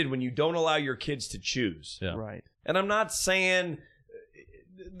created when you don't allow your kids to choose. Yeah. Right. And I'm not saying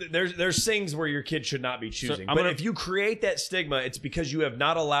there's things where your kid should not be choosing. But if you create that stigma, it's because you have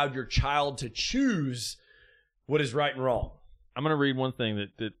not allowed your child to choose what is right and wrong. I'm going to read one thing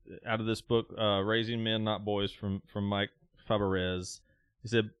that out of this book, Raising Men, Not Boys, from Mike Faberez. He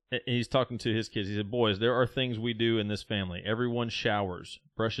said, he's talking to his kids. He said, boys, there are things we do in this family. Everyone showers,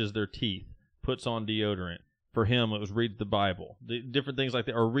 brushes their teeth, puts on deodorant. For him, it was read the Bible, different things like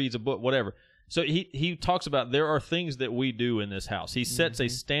that, or reads a book, whatever. So he talks about there are things that we do in this house. He sets a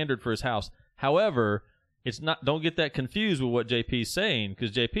standard for his house. However, it's not. Don't get that confused with what JP is saying,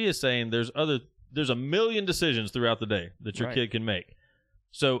 because JP is saying there's a million decisions throughout the day that your kid can make.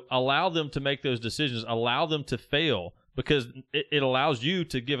 So allow them to make those decisions. Allow them to fail. Because it allows you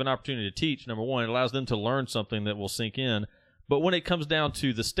to give an opportunity to teach, number one. It allows them to learn something that will sink in. But when it comes down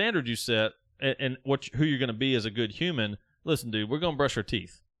to the standard you set and who you're going to be as a good human, listen, dude, we're going to brush our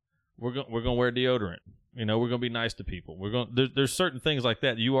teeth. We're going to wear deodorant. We're going to be nice to people. There's certain things like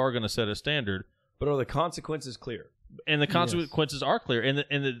that. You are going to set a standard. But are the consequences clear? And the consequences are clear. And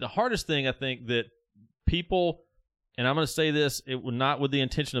the hardest thing, I think, that people, and I'm going to say this, not with the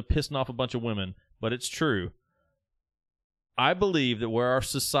intention of pissing off a bunch of women, but it's true. I believe that where our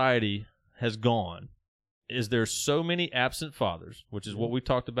society has gone is there's so many absent fathers, which is what we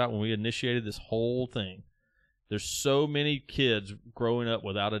talked about when we initiated this whole thing. There's so many kids growing up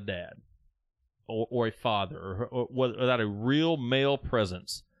without a dad or a father or without a real male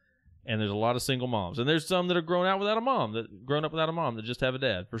presence. And there's a lot of single moms. And there's some that are grown up without a mom that just have a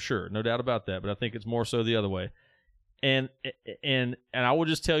dad, for sure. No doubt about that. But I think it's more so the other way. And I will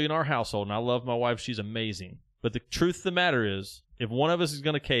just tell you, in our household, and I love my wife, she's amazing. But the truth of the matter is, if one of us is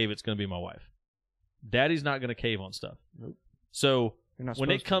going to cave, it's going to be my wife. Daddy's not going to cave on stuff. Nope. So when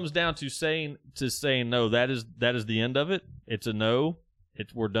it comes down to saying no, that is the end of it. It's a no.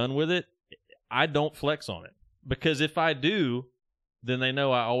 We're done with it. I don't flex on it, because if I do, then they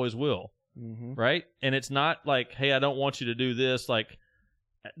know I always will. Mm-hmm. Right? And it's not like, hey, I don't want you to do this. Like,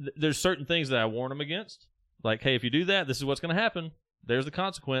 there's certain things that I warn them against. Like, hey, if you do that, this is what's going to happen. There's the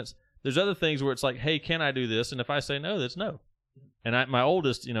consequence. There's other things where it's like, hey, can I do this? And if I say no, that's no. And my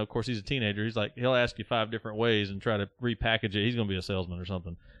oldest, of course, he's a teenager. He's like, he'll ask you 5 different ways and try to repackage it. He's going to be a salesman or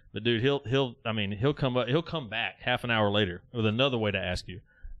something. But dude, he'll come back half an hour later with another way to ask you,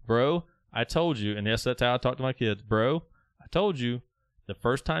 bro, I told you. And yes, that's how I talk to my kids. Bro, I told you the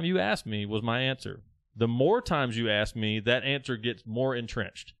first time you asked me was my answer. The more times you ask me, that answer gets more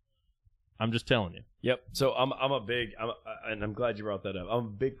entrenched. I'm just telling you. Yep. So and I'm glad you brought that up. I'm a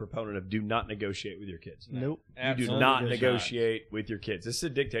big proponent of do not negotiate with your kids. Nope. You do not negotiate with your kids. This is a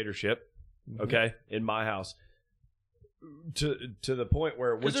dictatorship. Okay, in my house. To the point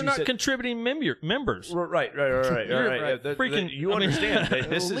where because they're not contributing members. Right. You understand that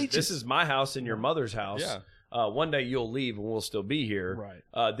this is my house and your mother's house. Yeah. One day you'll leave and we'll still be here.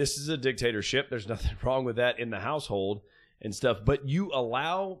 Right. This is a dictatorship. There's nothing wrong with that in the household and stuff. But you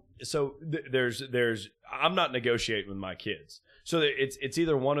allow there's I'm not negotiating with my kids. So it's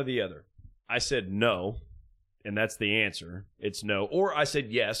either one or the other. I said no, and that's the answer. It's no, or I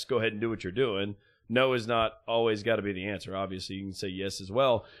said yes. Go ahead and do what you're doing. No is not always got to be the answer. Obviously, you can say yes as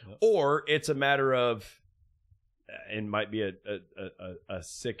well. Yep. Or it's a matter of, and might be a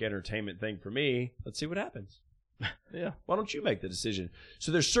sick entertainment thing for me. Let's see what happens. Yeah. Why don't you make the decision?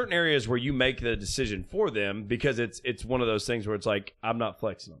 So there's certain areas where you make the decision for them because it's one of those things where it's like, I'm not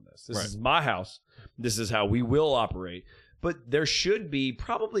flexing on this. This is my house. This is how we will operate. But there should be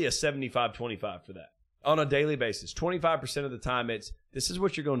probably a 75-25 for that on a daily basis. 25% of the time this is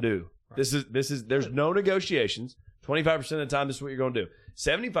what you're going to do. Right. There's no negotiations. 25% of the time, this is what you're going to do.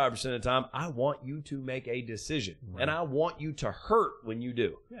 75% of the time, I want you to make a decision, and I want you to hurt when you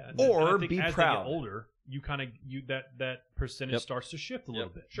do, or be proud. As they get older, that percentage starts to shift a little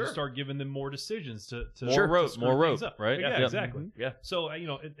bit. Sure. You start giving them more decisions to more rope, right? Yeah, exactly. Yeah. So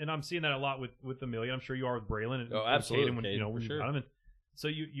and I'm seeing that a lot with Amelia. I'm sure you are with Braylon and absolutely. Caden when you got them. And so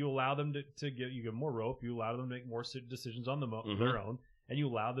you allow them to give more rope. You allow them to make more decisions on their own. And you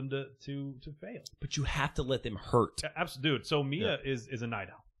allow them to fail. But you have to let them hurt. Absolutely. Dude, so Mia is a night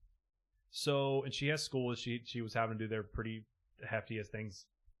owl. So, and she has school. She was having to do their pretty hefty as things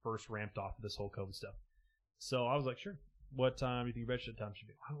first ramped off of this whole COVID stuff. So I was like, sure. What time do you think your bedtime should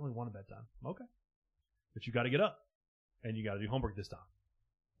be? I don't really want a bedtime. Okay. But you got to get up. And you got to do homework this time.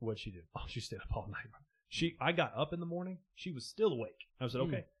 What'd she do? Oh, she stayed up all night. I got up in the morning. She was still awake. I said,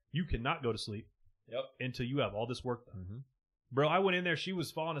 okay, you cannot go to sleep until you have all this work done. Mm-hmm. Bro, I went in there. She was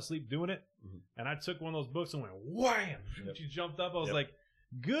falling asleep doing it. Mm-hmm. And I took one of those books and went, wham! She jumped up. I was like,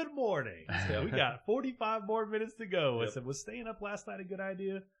 good morning. So we got 45 more minutes to go. I said, was staying up last night a good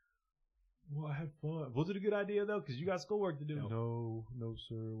idea? Well, I had fun. Was it a good idea, though? Because you got schoolwork to do. No,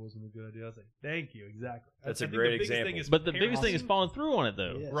 sir. It wasn't a good idea. I was like, thank you. Exactly. That's a great example. But the biggest thing is following through on it,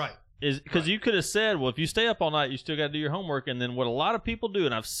 though. Yes. Right. Is because you could have said, well, if you stay up all night, you still got to do your homework. And then what a lot of people do,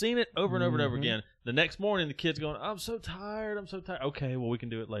 and I've seen it over and over and over again, the next morning the kid's going, I'm so tired. Okay, well, we can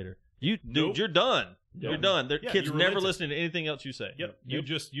do it later. Dude, you're done. You're done. Kids never listening to anything else you say. Yep. You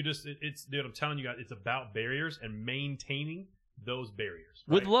just, dude, I'm telling you guys, it's about barriers and maintaining those barriers.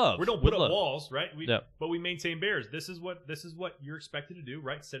 Right? With love. We don't put up walls, right? But we maintain barriers. This is what you're expected to do,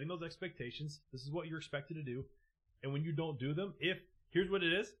 right? Setting those expectations. This is what you're expected to do. And when you don't do them, here's what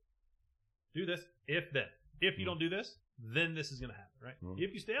it is. Do this, if then. If you don't do this, then this is going to happen, right?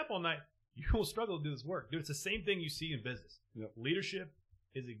 If you stay up all night, you will struggle to do this work. Dude, it's the same thing you see in business. Yep. Leadership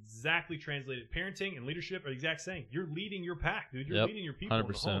is exactly translated. Parenting and leadership are the exact same. You're leading your pack, dude. You're leading your people 100%.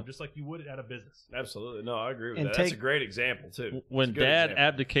 in the home, just like you would at a business. Absolutely. No, I agree with that. That's a great example, too. When dad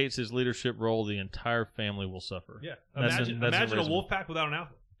abdicates his leadership role, the entire family will suffer. Yeah. Imagine a wolf pack without an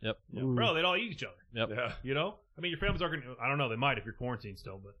alpha. Yep. Bro, they'd all eat each other. Yep. Yeah. You know? I mean, your families are going to, I don't know, they might if you're quarantined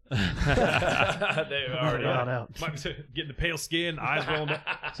still, but. They already out. Might be getting the pale skin, eyes rolling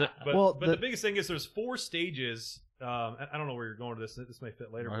back. But the biggest thing is there's 4 stages. I don't know where you're going with this. This may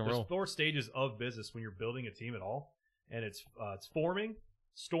fit later. But there's 4 stages of business when you're building a team at all. And it's forming,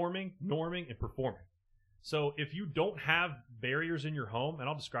 storming, norming, and performing. So if you don't have barriers in your home, and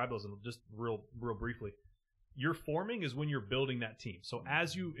I'll describe those in just real briefly. Your forming is when you're building that team. So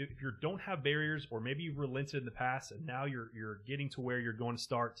if you don't have barriers, or maybe you've relented in the past, and now you're getting to where you're going to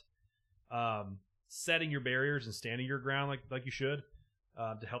start setting your barriers and standing your ground like you should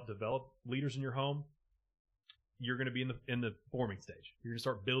to help develop leaders in your home, you're going to be in the forming stage. You're going to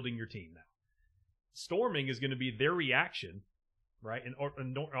start building your team now. Storming is going to be their reaction, right?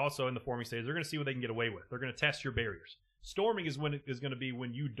 And also in the forming stage, they're going to see what they can get away with. They're going to test your barriers. Storming is going to be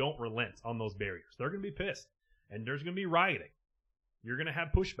when you don't relent on those barriers. They're going to be pissed. And there's going to be rioting. You're going to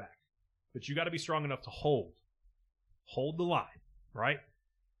have pushback. But you got to be strong enough to hold the line, right?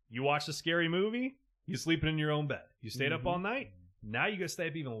 You watched a scary movie, you sleeping in your own bed. You stayed up all night, now you got to stay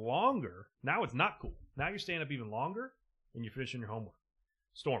up even longer. Now it's not cool. Now you're staying up even longer, and you're finishing your homework.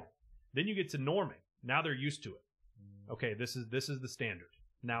 Storming. Then you get to norming. Now they're used to it. Okay, this is the standard.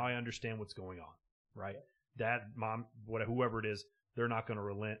 Now I understand what's going on, right? Dad, mom, whoever it is, they're not going to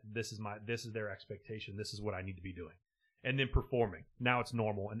relent. This is their expectation. This is what I need to be doing. And then performing. Now it's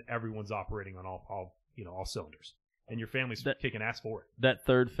normal, and everyone's operating on all cylinders. and your family's kicking ass for it. That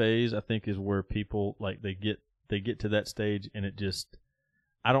third phase, I think, is where people like they get to that stage, and it just,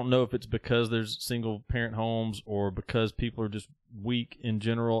 I don't know if it's because there's single parent homes or because people are just weak in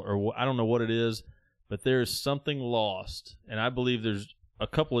general, or I don't know what it is, but there is something lost, and I believe there's a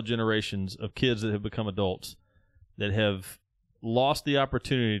couple of generations of kids that have become adults that have lost the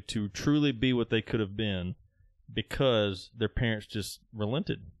opportunity to truly be what they could have been because their parents just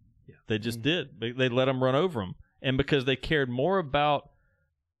relented. Yeah. They just did. They let them run over them. And because they cared more about,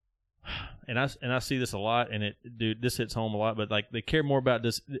 and I see this a lot, and this hits home a lot, but like they care more about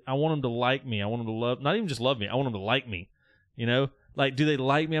this. I want them to like me. I want them to love, not even just love me. I want them to like me. You know, like, do they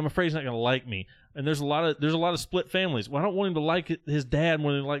like me? I'm afraid he's not going to like me. And there's a lot of split families. Well, I don't want him to like his dad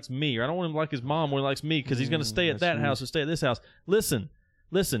more than he likes me, or I don't want him to like his mom more than he likes me because he's going to stay at that house or stay at this house. Listen,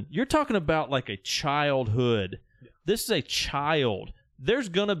 you're talking about like a childhood. Yeah. This is a child. There's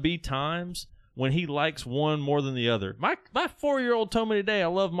going to be times when he likes one more than the other. My 4-year-old told me today, I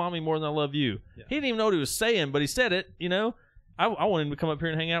love mommy more than I love you. Yeah. He didn't even know what he was saying, but he said it, you know. I want him to come up here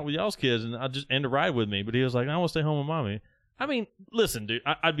and hang out with y'all's kids and to ride with me, but he was like, I want to stay home with mommy. I mean, listen, dude,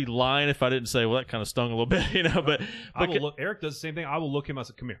 I'd be lying if I didn't say, well, that kind of stung a little bit, you know. But Eric does the same thing. I will look him. I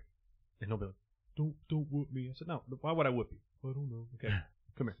said, come here, and he'll be like, don't whoop me. I said, no, why would I whoop you? I don't know. Okay,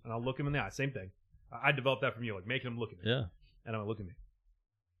 come here, and I'll look him in the eye. Same thing. I developed that from you, like making him look at me. Yeah, and I'm like, look at me.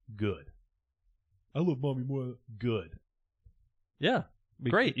 Good. I love mommy more. Good. Yeah.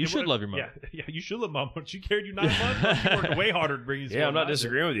 Great. You should love your mom. Yeah, you should love mom. She carried you 9 months. She worked way harder to bring you. Yeah, I'm not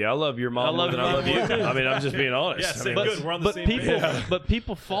disagreeing with you. I love your mom more than I love you. I mean, I'm just being honest. Yeah, good. We're on the same page. But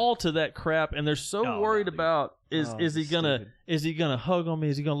people fall to that crap, and they're so worried about is he gonna hug on me?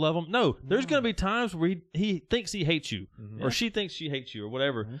 Is he gonna love him? No, there's gonna be times where he thinks he hates you, or she thinks she hates you, or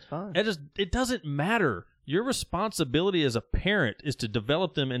whatever. That's fine. It doesn't matter. Your responsibility as a parent is to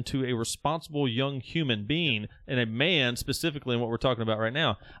develop them into a responsible young human being, and a man specifically in what we're talking about right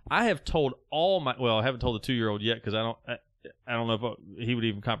now. I have told I haven't told the 2-year-old yet because I don't know if he would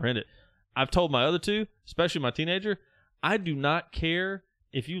even comprehend it. I've told my other two, especially my teenager, I do not care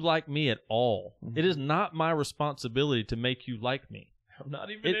if you like me at all. Mm-hmm. It is not my responsibility to make you like me. I'm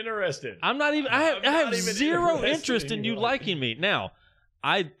not even interested. I'm not even. I have zero interest in you liking me. Now,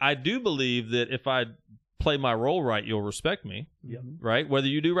 I do believe that if I play my role right, you'll respect me, right? Whether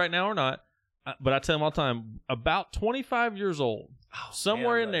you do right now or not. But I tell them all the time, about 25 years old,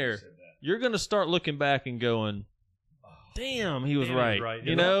 somewhere in there, you're going to start looking back and going, damn, he was right.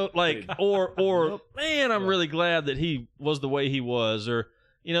 You know, like, or man, I'm really glad that he was the way he was, or,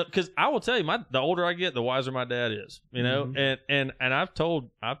 you know, because I will tell you, the older I get, the wiser my dad is, you know, and I've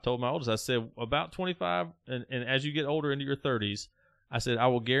told my oldest, I said, about 25, and as you get older into your 30s, I said, I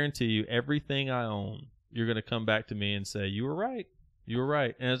will guarantee you everything I own, you're going to come back to me and say, you were right. You were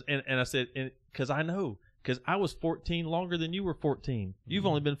right. And I said, because I know, because I was 14 longer than you were 14. You've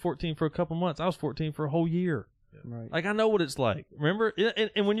only been 14 for a couple months. I was 14 for a whole year. Yeah. Right. Like, I know what it's like. Remember?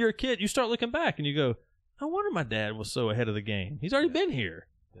 And when you're a kid, you start looking back and you go, no wonder my dad was so ahead of the game. He's already been here.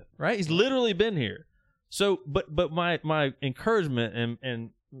 Yeah. Right? He's literally been here. So, but my encouragement and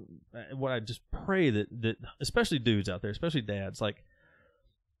what I just pray that especially dudes out there, especially dads, like,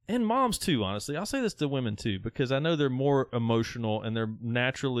 and moms too, honestly. I'll say this to women too, because I know they're more emotional and they're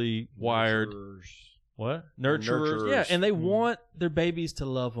naturally wired. What? Nurturers. Yeah, and they want their babies to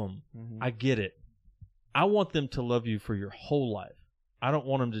love them. Mm-hmm. I get it. I want them to love you for your whole life. I don't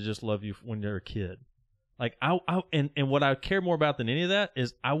want them to just love you when they're a kid. Like and what I care more about than any of that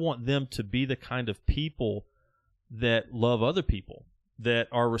is I want them to be the kind of people that love other people, that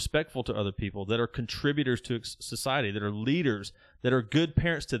are respectful to other people, that are contributors to society, that are leaders, that are good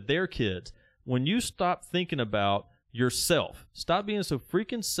parents to their kids. When you stop thinking about yourself, stop being so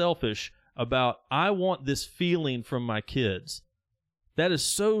freaking selfish about, I want this feeling from my kids. That is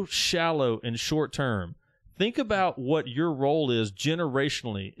so shallow and short term. Think about what your role is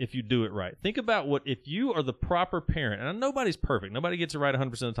generationally if you do it right. Think about if you are the proper parent, and nobody's perfect. Nobody gets it right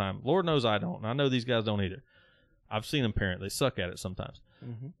 100% of the time. Lord knows I don't, and I know these guys don't either. I've seen them parent. They suck at it sometimes.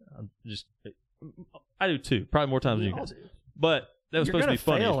 Mm-hmm. I do too. Probably more times than you guys. But that was supposed to be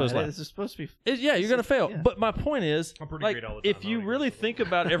funny. This is supposed to be. You're going to fail. Yeah. But my point is, I'm pretty great all the time. If you really think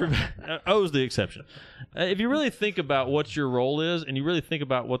about everybody, O's the exception. If you really think about what your role is, and you really think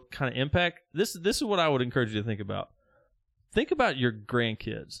about what kind of impact, this is what I would encourage you to think about. Think about your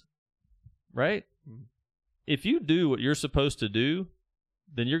grandkids, right? Mm-hmm. If you do what you're supposed to do,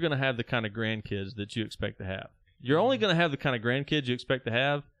 then you're going to have the kind of grandkids that you expect to have. You're only going to have the kind of grandkids you expect to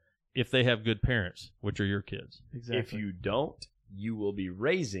have if they have good parents, which are your kids. Exactly. If you don't, you will be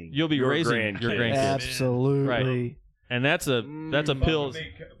raising your grandkids. Absolutely. Right. And that's a pill.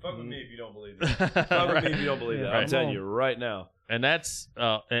 Fuck with me if you don't believe that. Fuck with me if you don't believe that. I'm telling you right now. And that's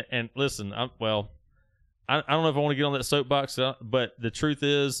and listen, I don't know if I want to get on that soapbox, but the truth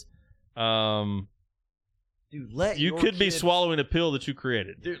is, dude, you could be swallowing a pill that you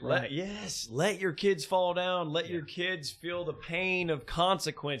created. Dude, let your kids fall down. Let your kids feel the pain of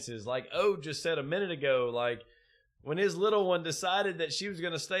consequences. Like just said a minute ago, like when his little one decided that she was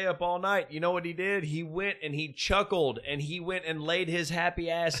going to stay up all night, you know what he did? He went and he chuckled and he went and laid his happy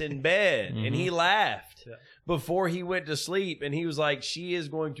ass in bed and he laughed before he went to sleep. And he was like, she is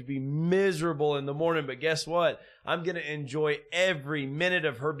going to be miserable in the morning, but guess what? I'm going to enjoy every minute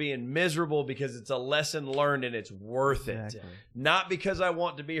of her being miserable because it's a lesson learned and it's worth it. Not because I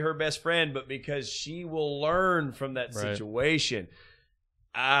want to be her best friend, but because she will learn from that situation.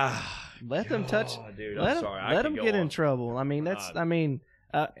 Let them touch. Dude, let them get in trouble. I mean,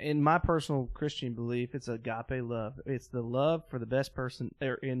 in my personal Christian belief, it's agape love. It's the love for the best person,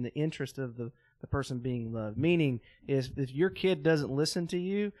 or in the interest of the person being loved. Meaning, if your kid doesn't listen to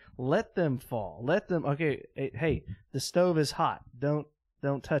you, let them fall. Let them. Okay, hey, the stove is hot. Don't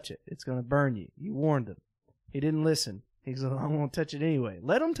touch it. It's going to burn you. You warned him. He didn't listen. He's like, I'm going to touch it anyway.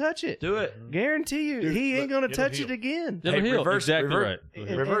 Let him touch it. Do it. Guarantee you, he ain't going to touch it again. Reverse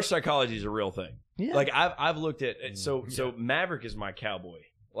psychology is a real thing. Yeah. Like I've looked at it. So Maverick is my cowboy.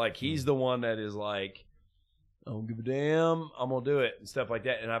 Like he's the one that is like, I don't give a damn. I'm gonna do it and stuff like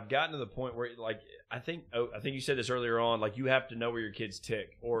that. And I've gotten to the point where like I think you said this earlier on. Like you have to know where your kids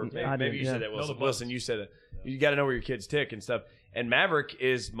tick, or maybe you said that. Wilson, you said it. You got to know where your kids tick and stuff. And Maverick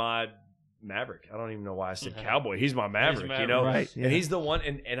is my Maverick. I don't even know why I said cowboy. He's my Maverick, you know? Right, yeah. And he's the one,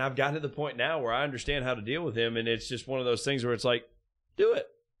 and I've gotten to the point now where I understand how to deal with him, and it's just one of those things where it's like, do it.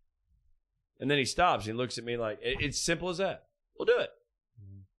 And then he stops, and he looks at me like, it's simple as that. We'll do it.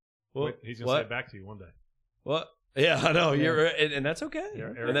 Well, he's going to say it back to you one day. What? Yeah, I know. You're, and that's okay.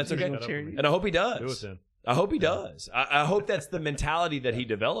 And that's okay. And I hope he does. Do it then. I hope he does. I hope that's the mentality that he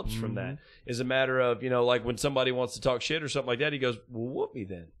develops from that. Is a matter of, like when somebody wants to talk shit or something like that, he goes, well, whoop me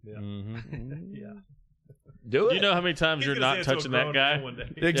then. Yeah. Yeah. Do it. Do you know how many times you're not touching that guy?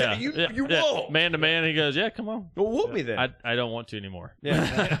 Exactly. You won't. Man to man, he goes, yeah, come on. Well, whoop me then. I don't want to anymore.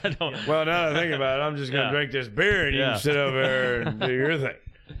 Yeah. I don't. Well, now that I think about it, I'm just going to drink this beer and you can sit over there and do your thing.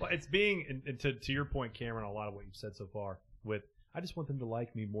 Well, it's being, and to your point, Cameron, a lot of what you've said so far with, I just want them to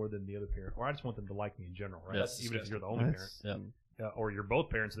like me more than the other parent, or I just want them to like me in general, right? Yes. Even if you're the only parent, or you're both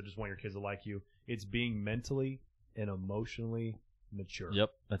parents that just want your kids to like you. It's being mentally and emotionally mature. Yep,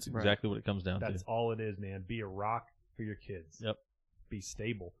 that's exactly what it comes down to. That's all it is, man. Be a rock for your kids. Yep. Be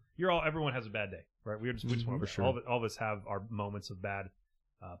stable. Everyone has a bad day, right? We just want sure. all of us have our moments of bad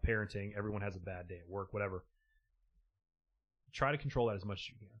parenting. Everyone has a bad day at work, whatever. Try to control that as much as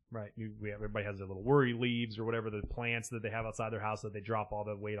you can, right? Everybody has their little worry leaves or whatever, the plants that they have outside their house that they drop all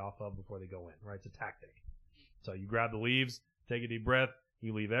the weight off of before they go in, right? It's a tactic. So you grab the leaves, take a deep breath,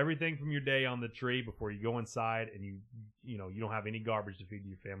 you leave everything from your day on the tree before you go inside, and you don't have any garbage to feed to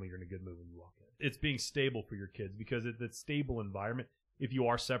your family. You're in a good mood when you walk in. It's being stable for your kids, because it's that stable environment. If you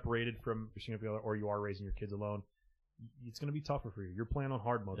are separated from your significant other or you are raising your kids alone, it's going to be tougher for you. You're playing on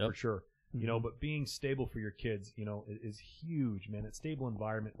hard mode for sure. But being stable for your kids, is huge, man. That stable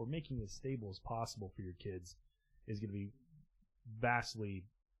environment, or making it as stable as possible for your kids, is going to be vastly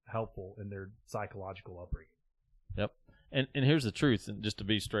helpful in their psychological upbringing. Yep. And here's the truth, and just to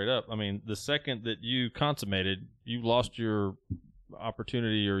be straight up, I mean, the second that you consummated, you lost your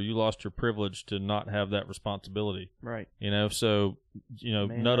opportunity, or you lost your privilege to not have that responsibility. Right. So,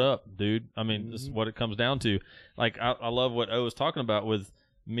 nut up, dude. I mean, this is what it comes down to. Like, I love what O was talking about with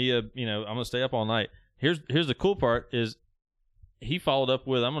Mia, I'm going to stay up all night. Here's the cool part is he followed up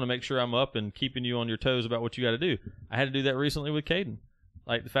with, I'm going to make sure I'm up and keeping you on your toes about what you got to do. I had to do that recently with Caden.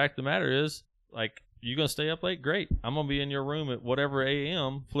 Like, the fact of the matter is, like, you going to stay up late? Great. I'm going to be in your room at whatever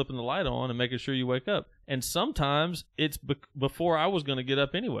a.m. flipping the light on and making sure you wake up. And sometimes it's before I was going to get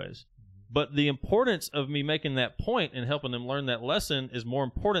up anyways. But the importance of me making that point and helping them learn that lesson is more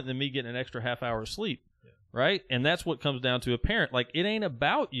important than me getting an extra half hour of sleep. Right? And that's what comes down to a parent. Like, it ain't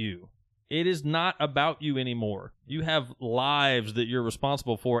about you. It is not about you anymore. You have lives that you're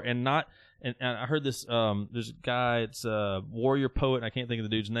responsible for, and not. And I heard this. There's a guy. It's a warrior poet. And I can't think of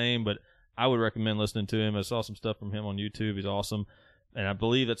the dude's name, but I would recommend listening to him. I saw some stuff from him on YouTube. He's awesome, and I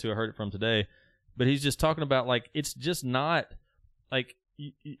believe that's who I heard it from today. But he's just talking about, like, it's just not like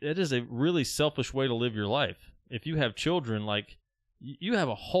it is a really selfish way to live your life. If you have children, like, you have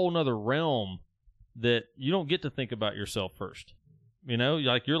a whole nother realm that you don't get to think about yourself first.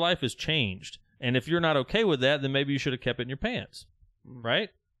 Like, your life has changed. And if you're not okay with that, then maybe you should have kept it in your pants. Right?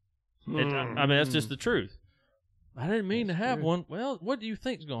 I mean, that's just the truth. I didn't mean to have one. Well, what do you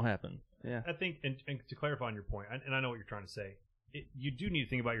think is going to happen? Yeah. I think, and to clarify on your point, and I know what you're trying to say, you do need to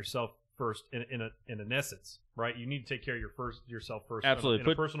think about yourself first in an essence, right? You need to take care of yourself first. Absolutely.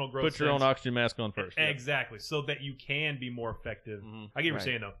 In a personal growth Put your own oxygen mask on first. Exactly. So that you can be more effective. Mm-hmm. I get what you're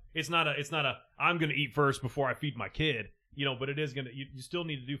saying, though. It's not a I'm going to eat first before I feed my kid. But it is going to, you still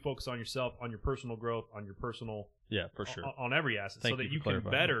need to focus on yourself, on your personal growth, on your personal. Yeah, for sure. On every asset, so that you can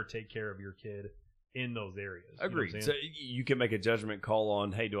better take care of your kid in those areas. Agreed. So you can make a judgment call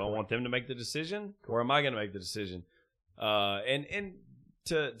on, hey, do I want them to make the decision, or am I going to make the decision? And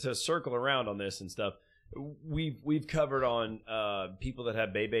to circle around on this and stuff, we've covered on people that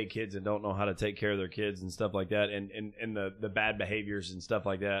have baby kids and don't know how to take care of their kids and stuff like that, and the bad behaviors and stuff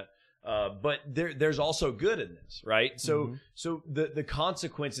like that. But there's also good in this, right? So the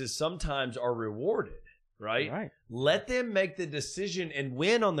consequences sometimes are rewarded, right? Let them make the decision and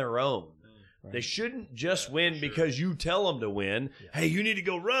win on their own. Right. They shouldn't just win because you tell them to win. Yeah. Hey, you need to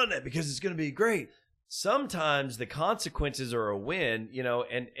go run it because it's going to be great. Sometimes the consequences are a win,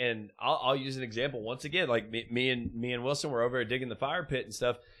 and I'll use an example once again. Like me and Wilson were over there digging the fire pit and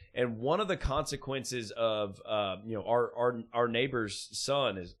stuff, and one of the consequences of our neighbor's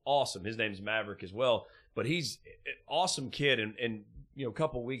son is awesome. His name's Maverick as well, but he's an awesome kid, and a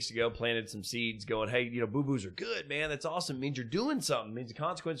couple of weeks ago planted some seeds going, hey, boo-boos are good, man. That's awesome. It means you're doing something. It means the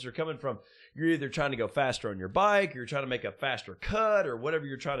consequences are coming from you're either trying to go faster on your bike, or you're trying to make a faster cut, or whatever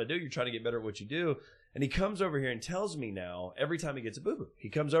you're trying to do. You're trying to get better at what you do. And he comes over here and tells me now, every time he gets a boo-boo, he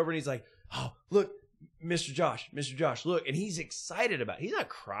comes over and he's like, oh, look, Mr. Josh, look. And he's excited about it. He's not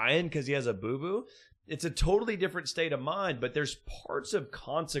crying because he has a boo-boo. It's a totally different state of mind, but there's parts of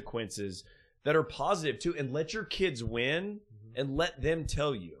consequences that are positive too. And let your kids win and let them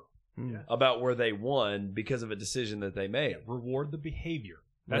tell you about where they won because of a decision that they made. Reward the behavior.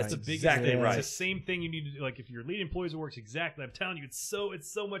 That's the biggest exactly thing. Right. It's the same thing you need to do. Like if you're leading employees, it works exactly. I'm telling you, it's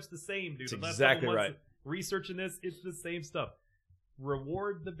so much the same, dude. It's exactly right. Researching this, it's the same stuff.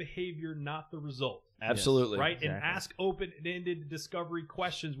 Reward the behavior, not the result. Absolutely. Right? Exactly. And ask open-ended discovery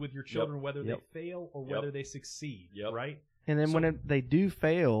questions with your children, whether they fail or whether they succeed. Right? And then when they do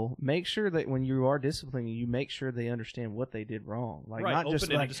fail, make sure that when you are disciplining, you make sure they understand what they did wrong. Like not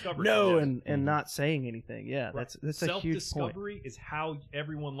just like no and not saying anything. Yeah, that's a huge point. Self-discovery is how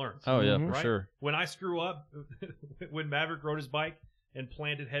everyone learns. Oh yeah, for sure. When I screw up, when Maverick rode his bike and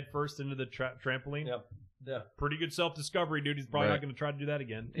planted headfirst into the trampoline. Yeah. Pretty good self-discovery, dude. He's probably not going to try to do that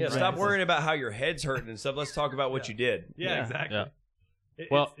again. Yeah, stop worrying about how your head's hurting and stuff. Let's talk about what you did. Yeah, exactly. Yeah.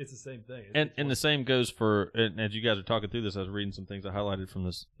 It's the same thing. And the same goes for, and as you guys are talking through this, I was reading some things I highlighted from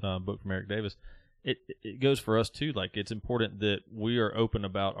this book from Eric Davis. It goes for us too. Like it's important that we are open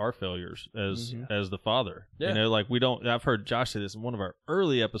about our failures as the father. Yeah. Like we don't. I've heard Josh say this in one of our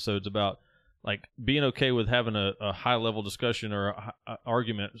early episodes about like being okay with having a high level discussion or a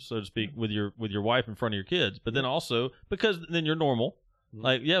argument, so to speak, with your wife in front of your kids. But then also because then you're normal.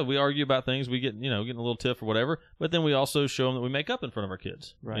 Like, yeah, we argue about things, we get, getting a little tiff or whatever, but then we also show them that we make up in front of our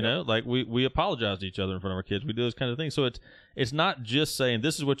kids, right. Like we apologize to each other in front of our kids. We do those kind of things. So it's not just saying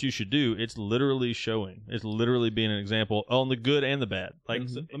this is what you should do. It's literally showing. It's literally being an example on the good and the bad. Like,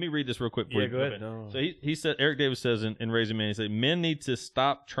 so let me read this real quick for you. Go ahead. No. So he said, Eric Davis says in Raising Men, he said, men need to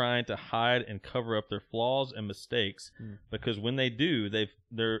stop trying to hide and cover up their flaws and mistakes because when they do,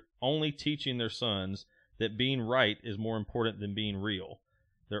 they're only teaching their sons that being right is more important than being real.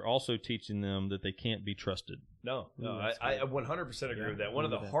 They're also teaching them that they can't be trusted. No, I 100% agree with that. One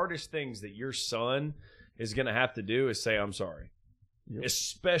of the hardest things that your son is going to have to do is say, I'm sorry,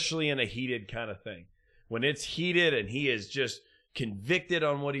 especially in a heated kind of thing. When it's heated and he is just convicted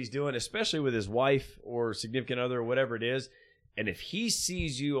on what he's doing, especially with his wife or significant other or whatever it is, and if he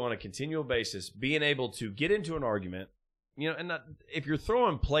sees you on a continual basis being able to get into an argument, and not, if you're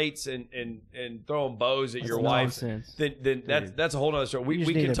throwing plates and throwing bows at your wife, then that's a whole other story.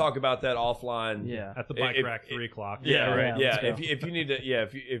 We can talk about that offline. Yeah, at the bike rack, 3 o'clock. Yeah, right. Yeah, if you need to,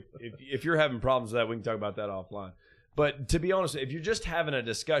 if you're having problems with that, we can talk about that offline. But to be honest, if you're just having a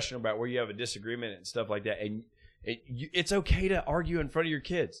discussion about where you have a disagreement and stuff like that, and it's okay to argue in front of your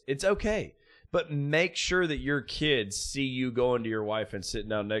kids. It's okay. But make sure that your kids see you going to your wife and sitting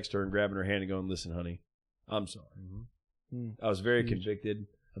down next to her and grabbing her hand and going, listen, honey, I'm sorry. I was very convicted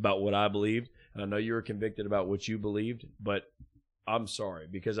about what I believed, and I know you were convicted about what you believed, but I'm sorry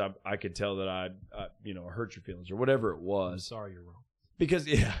because I could tell that I hurt your feelings or whatever it was. I'm sorry you're wrong. Because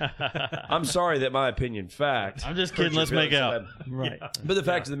I'm sorry that my opinion fact. I'm just kidding. Let's make out. Right. But the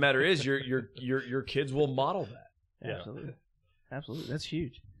fact of the matter is, your kids will model that. Absolutely. Absolutely. That's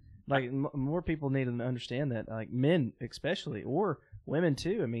huge. Like more people need to understand that, like men especially, or women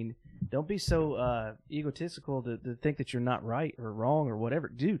too. I mean, Don't be so egotistical to think that you're not right or wrong or whatever.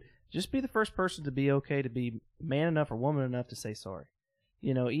 Dude, just be the first person to be okay to be man enough or woman enough to say sorry.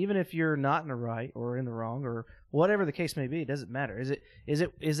 You know, even if you're not in the right or in the wrong or whatever the case may be, it doesn't matter.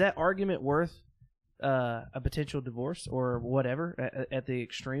 Is that argument worth a potential divorce or whatever at the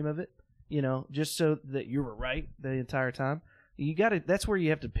extreme of it? You know, just so that you were right the entire time. That's where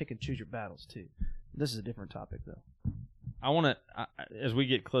you have to pick and choose your battles too. This is a different topic though. I want to, as we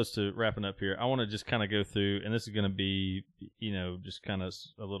get close to wrapping up here, I want to just kind of go through, and this is going to be, you know, just kind of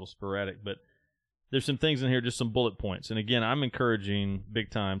a little sporadic, but there's some things in here, just some bullet points. And again, I'm encouraging big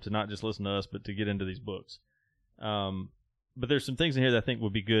time to not just listen to us, but to get into these books. But there's some things in here that I think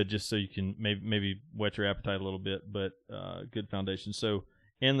would be good just so you can maybe whet your appetite a little bit, but good foundation. So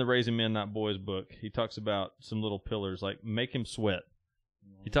in the Raising Men, Not Boys book, he talks about some little pillars, like make him sweat.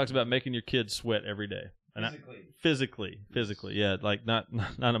 He talks about making your kids sweat every day. And physically, yeah, like not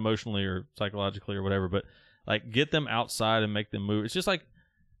emotionally or psychologically or whatever, but like get them outside and make them move. It's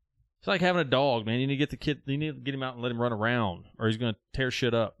like having a dog, man. You need to get him out and let him run around, or he's going to tear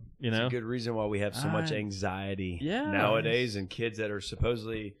shit up. You know, it's a good reason why we have so much anxiety nowadays, and kids that are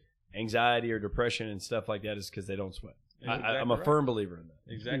supposedly anxiety or depression and stuff like that is because they don't sweat. I'm a firm believer in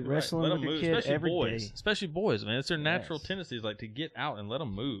that. Exactly. Wrestling Let with them your move, kid especially every boys. day. Especially boys, man. It's their natural tendencies, like to get out and let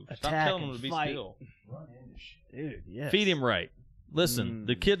them move. Stop Attack telling them and to be fight. still. Run into shit. Dude, yes. Feed him right. Listen,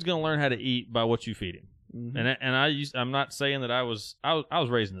 the kid's going to learn how to eat by what you feed him. Mm-hmm. I'm not saying that I was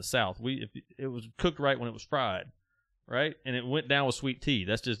raised in the South. If it was cooked right when it was fried, right, and it went down with sweet tea.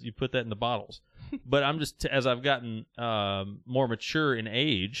 That's just you put that in the bottles. But I'm just as I've gotten more mature in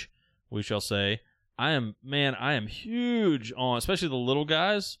age, we shall say. I am huge on, especially the little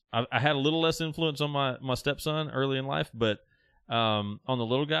guys. I had a little less influence on my stepson early in life, but on the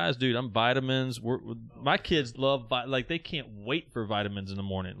little guys, dude, I'm vitamins. My kids love, like, they can't wait for vitamins in the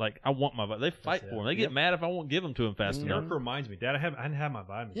morning. Like, I want my vitamins. They fight for them. They get mad if I won't give them to them fast enough. Nerf reminds me, Dad, I didn't have my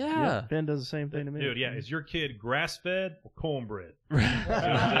vitamins. Yeah. Ben does the same thing to me. Dude, yeah. Is your kid grass-fed or cornbread? Nice.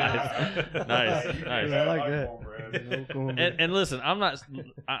 I like that. And listen, I'm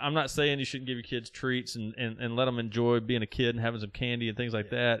not saying you shouldn't give your kids treats and let them enjoy being a kid and having some candy and things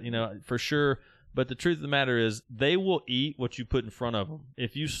like that, you know, for sure. But the truth of the matter is they will eat what you put in front of them.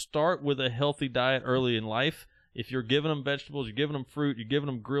 If you start with a healthy diet early in life, if you're giving them vegetables, you're giving them fruit, you're giving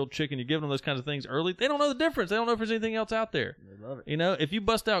them grilled chicken, you're giving them those kinds of things early, they don't know the difference. They don't know if there's anything else out there. They love it. You know, if you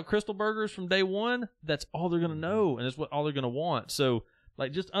bust out Crystal Burgers from day one, that's all they're going to know, and that's all they're going to want. So,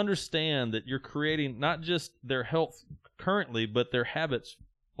 like, just understand that you're creating not just their health currently, but their habits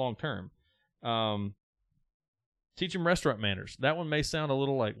long term. Teach them restaurant manners. That one may sound a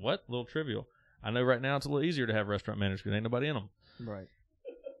little like, what? A little trivial. I know right now it's a little easier to have restaurant manners because ain't nobody in them. Right.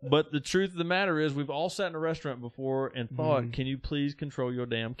 But the truth of the matter is we've all sat in a restaurant before and thought, can you please control your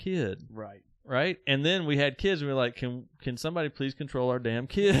damn kid? Right. Right? And then we had kids and we were like, can somebody please control our damn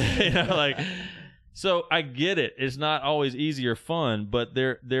kid? You know, like, so I get it. It's not always easy or fun, but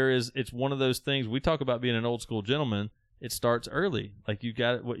it's one of those things. We talk about being an old school gentleman. It starts early. Like you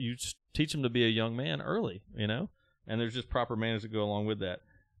teach them to be a young man early, you know? And there's just proper manners that go along with that.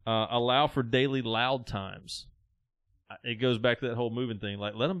 Allow for daily loud times. It goes back to that whole moving thing.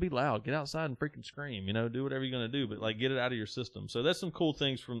 Like, let them be loud. Get outside and freaking scream. You know, do whatever you're going to do, but like, get it out of your system. So that's some cool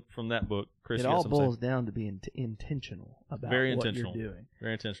things from that book. Chris, it all boils down to being intentional about what you're doing.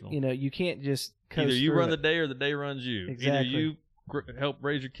 Very intentional. You know, you can't just coast either you through run it. the day or the day runs you. Exactly. Either you help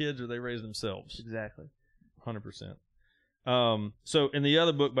raise your kids or they raise themselves. Exactly. 100%. So in the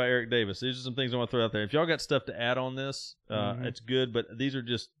other book by Eric Davis, these are some things I want to throw out there. If y'all got stuff to add on this, it's good, but these are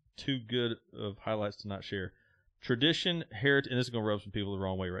just too good of highlights to not share. Tradition, heritage, and this is going to rub some people the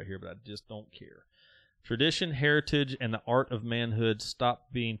wrong way right here, but I just don't care. Tradition, heritage, and the art of manhood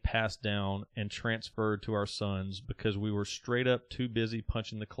stopped being passed down and transferred to our sons because we were straight up too busy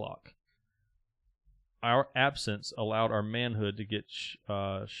punching the clock. Our absence allowed our manhood to get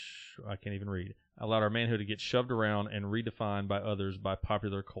allowed our manhood to get shoved around and redefined by others by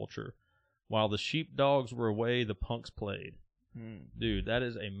popular culture. While the sheepdogs were away, the punks played. Dude, that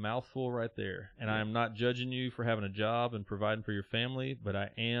is a mouthful right there. And I am not judging you for having a job and providing for your family, but I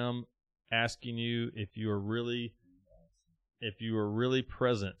am asking you if you are really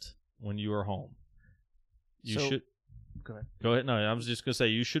present when you are home. You should go ahead. No, I was just going to say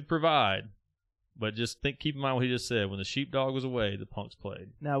you should provide, but just keep in mind what he just said. When the sheepdog was away, the punks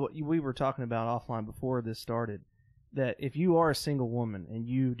played. Now, what we were talking about offline before this started, that if you are a single woman and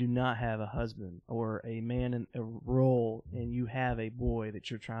you do not have a husband or a man in a role and you have a boy that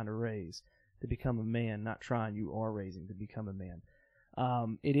you're trying to raise to become a man, not trying, you are raising to become a man,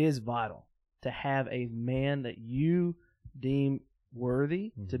 it is vital to have a man that you deem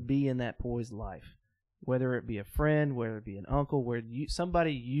worthy to be in that boy's life, whether it be a friend, whether it be an uncle,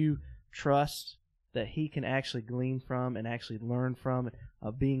 somebody you trust that he can actually glean from and actually learn from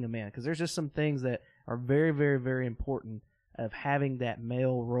of being a man. Because there's just some things that are very, very, very important of having that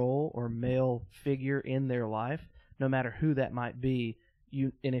male role or male figure in their life, no matter who that might be.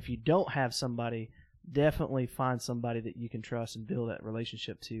 And if you don't have somebody, definitely find somebody that you can trust and build that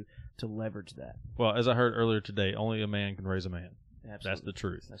relationship to leverage that. Well, as I heard earlier today, only a man can raise a man. Absolutely. That's the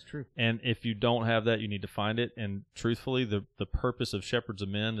truth. That's true. And if you don't have that, you need to find it. And truthfully, the purpose of Shepherds of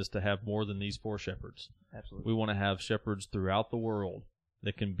Men is to have more than these 4 shepherds. Absolutely. We want to have shepherds throughout the world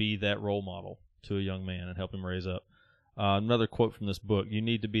that can be that role model to a young man and help him raise up. Another quote from this book: "You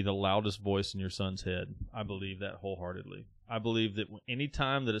need to be the loudest voice in your son's head." I believe that wholeheartedly. I believe that any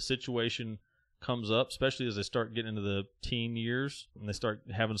time that a situation comes up, especially as they start getting into the teen years and they start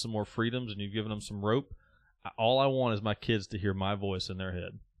having some more freedoms and you've given them some rope, all I want is my kids to hear my voice in their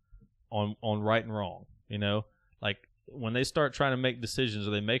head on right and wrong. You know, like when they start trying to make decisions,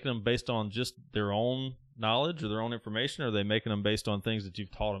 are they making them based on just their own knowledge or their own information, or are they making them based on things that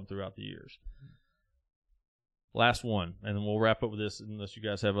you've taught them throughout the years? Last one, and then we'll wrap up with this unless you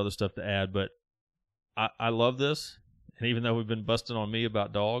guys have other stuff to add. But I love this, and even though we've been busting on me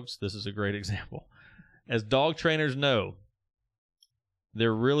about dogs, this is a great example. As dog trainers know,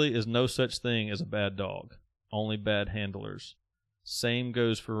 there really is no such thing as a bad dog, only bad handlers. Same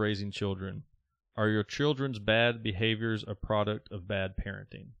goes for raising children. Are your children's bad behaviors a product of bad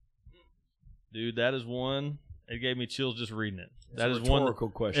parenting? Dude, that is one. It gave me chills just reading it. That is one rhetorical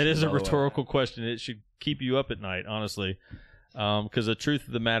question. It is a rhetorical question. It should keep you up at night, honestly, because the truth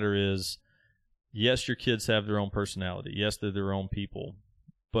of the matter is, yes, your kids have their own personality. Yes, they're their own people,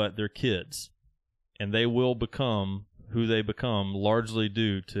 but they're kids, and they will become who they become largely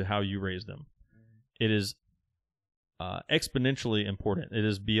due to how you raise them. It is exponentially important. It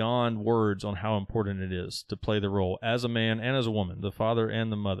is beyond words on how important it is to play the role as a man and as a woman, the father and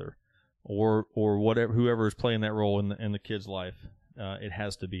the mother, or whatever, whoever is playing that role in the kid's life. It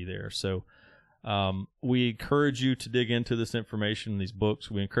has to be there. So we encourage you to dig into this information, these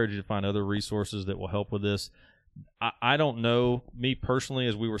books. We encourage you to find other resources that will help with this. I don't know, me personally,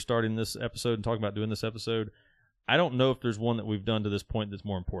 as we were starting this episode and talking about doing this episode, I don't know if there's one that we've done to this point that's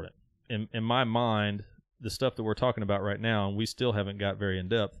more important. In my mind, the stuff that we're talking about right now, and we still haven't got very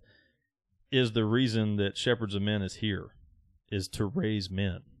in-depth, is the reason that Shepherds of Men is here, is to raise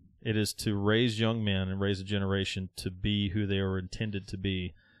men. It is to raise young men and raise a generation to be who they are intended to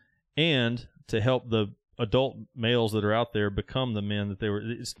be, and to help the adult males that are out there become the men that they were.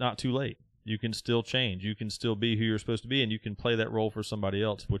 It's not too late. You can still change. You can still be who you're supposed to be, and you can play that role for somebody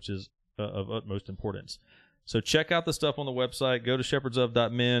else, which is of utmost importance. So check out the stuff on the website. Go to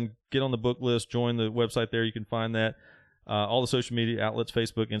shepherdsof.men. Get on the book list. Join the website there. You can find that. All the social media outlets,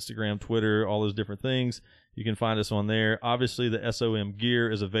 Facebook, Instagram, Twitter, all those different things. You can find us on there. Obviously, the SOM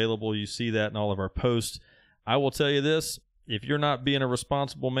gear is available. You see that in all of our posts. I will tell you this. If you're not being a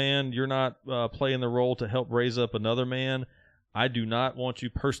responsible man, you're not playing the role to help raise up another man, I do not want you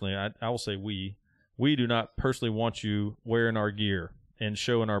personally, I will say we do not personally want you wearing our gear and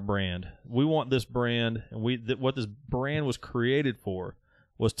showing our brand. We want this brand, and what this brand was created for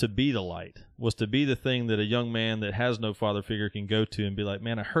was to be the light, was to be the thing that a young man that has no father figure can go to and be like,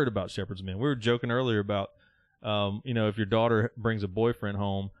 man, I heard about Shepherds Men. We were joking earlier about, if your daughter brings a boyfriend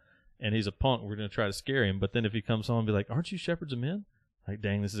home and he's a punk, we're going to try to scare him. But then if he comes home and be like, aren't you Shepherds of Men? Like,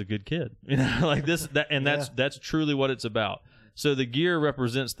 dang, this is a good kid. Like this, that's truly what it's about. So the gear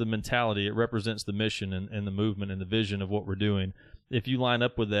represents the mentality. It represents the mission and the movement and the vision of what we're doing. If you line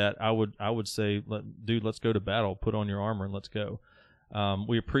up with that, I would say, dude, let's go to battle. Put on your armor and let's go.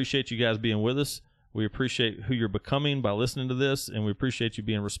 We appreciate you guys being with us. We appreciate who you're becoming by listening to this, and we appreciate you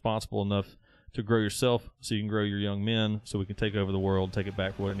being responsible enough to grow yourself so you can grow your young men so we can take over the world, take it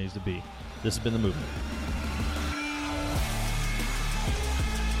back for what it needs to be. This has been The Movement.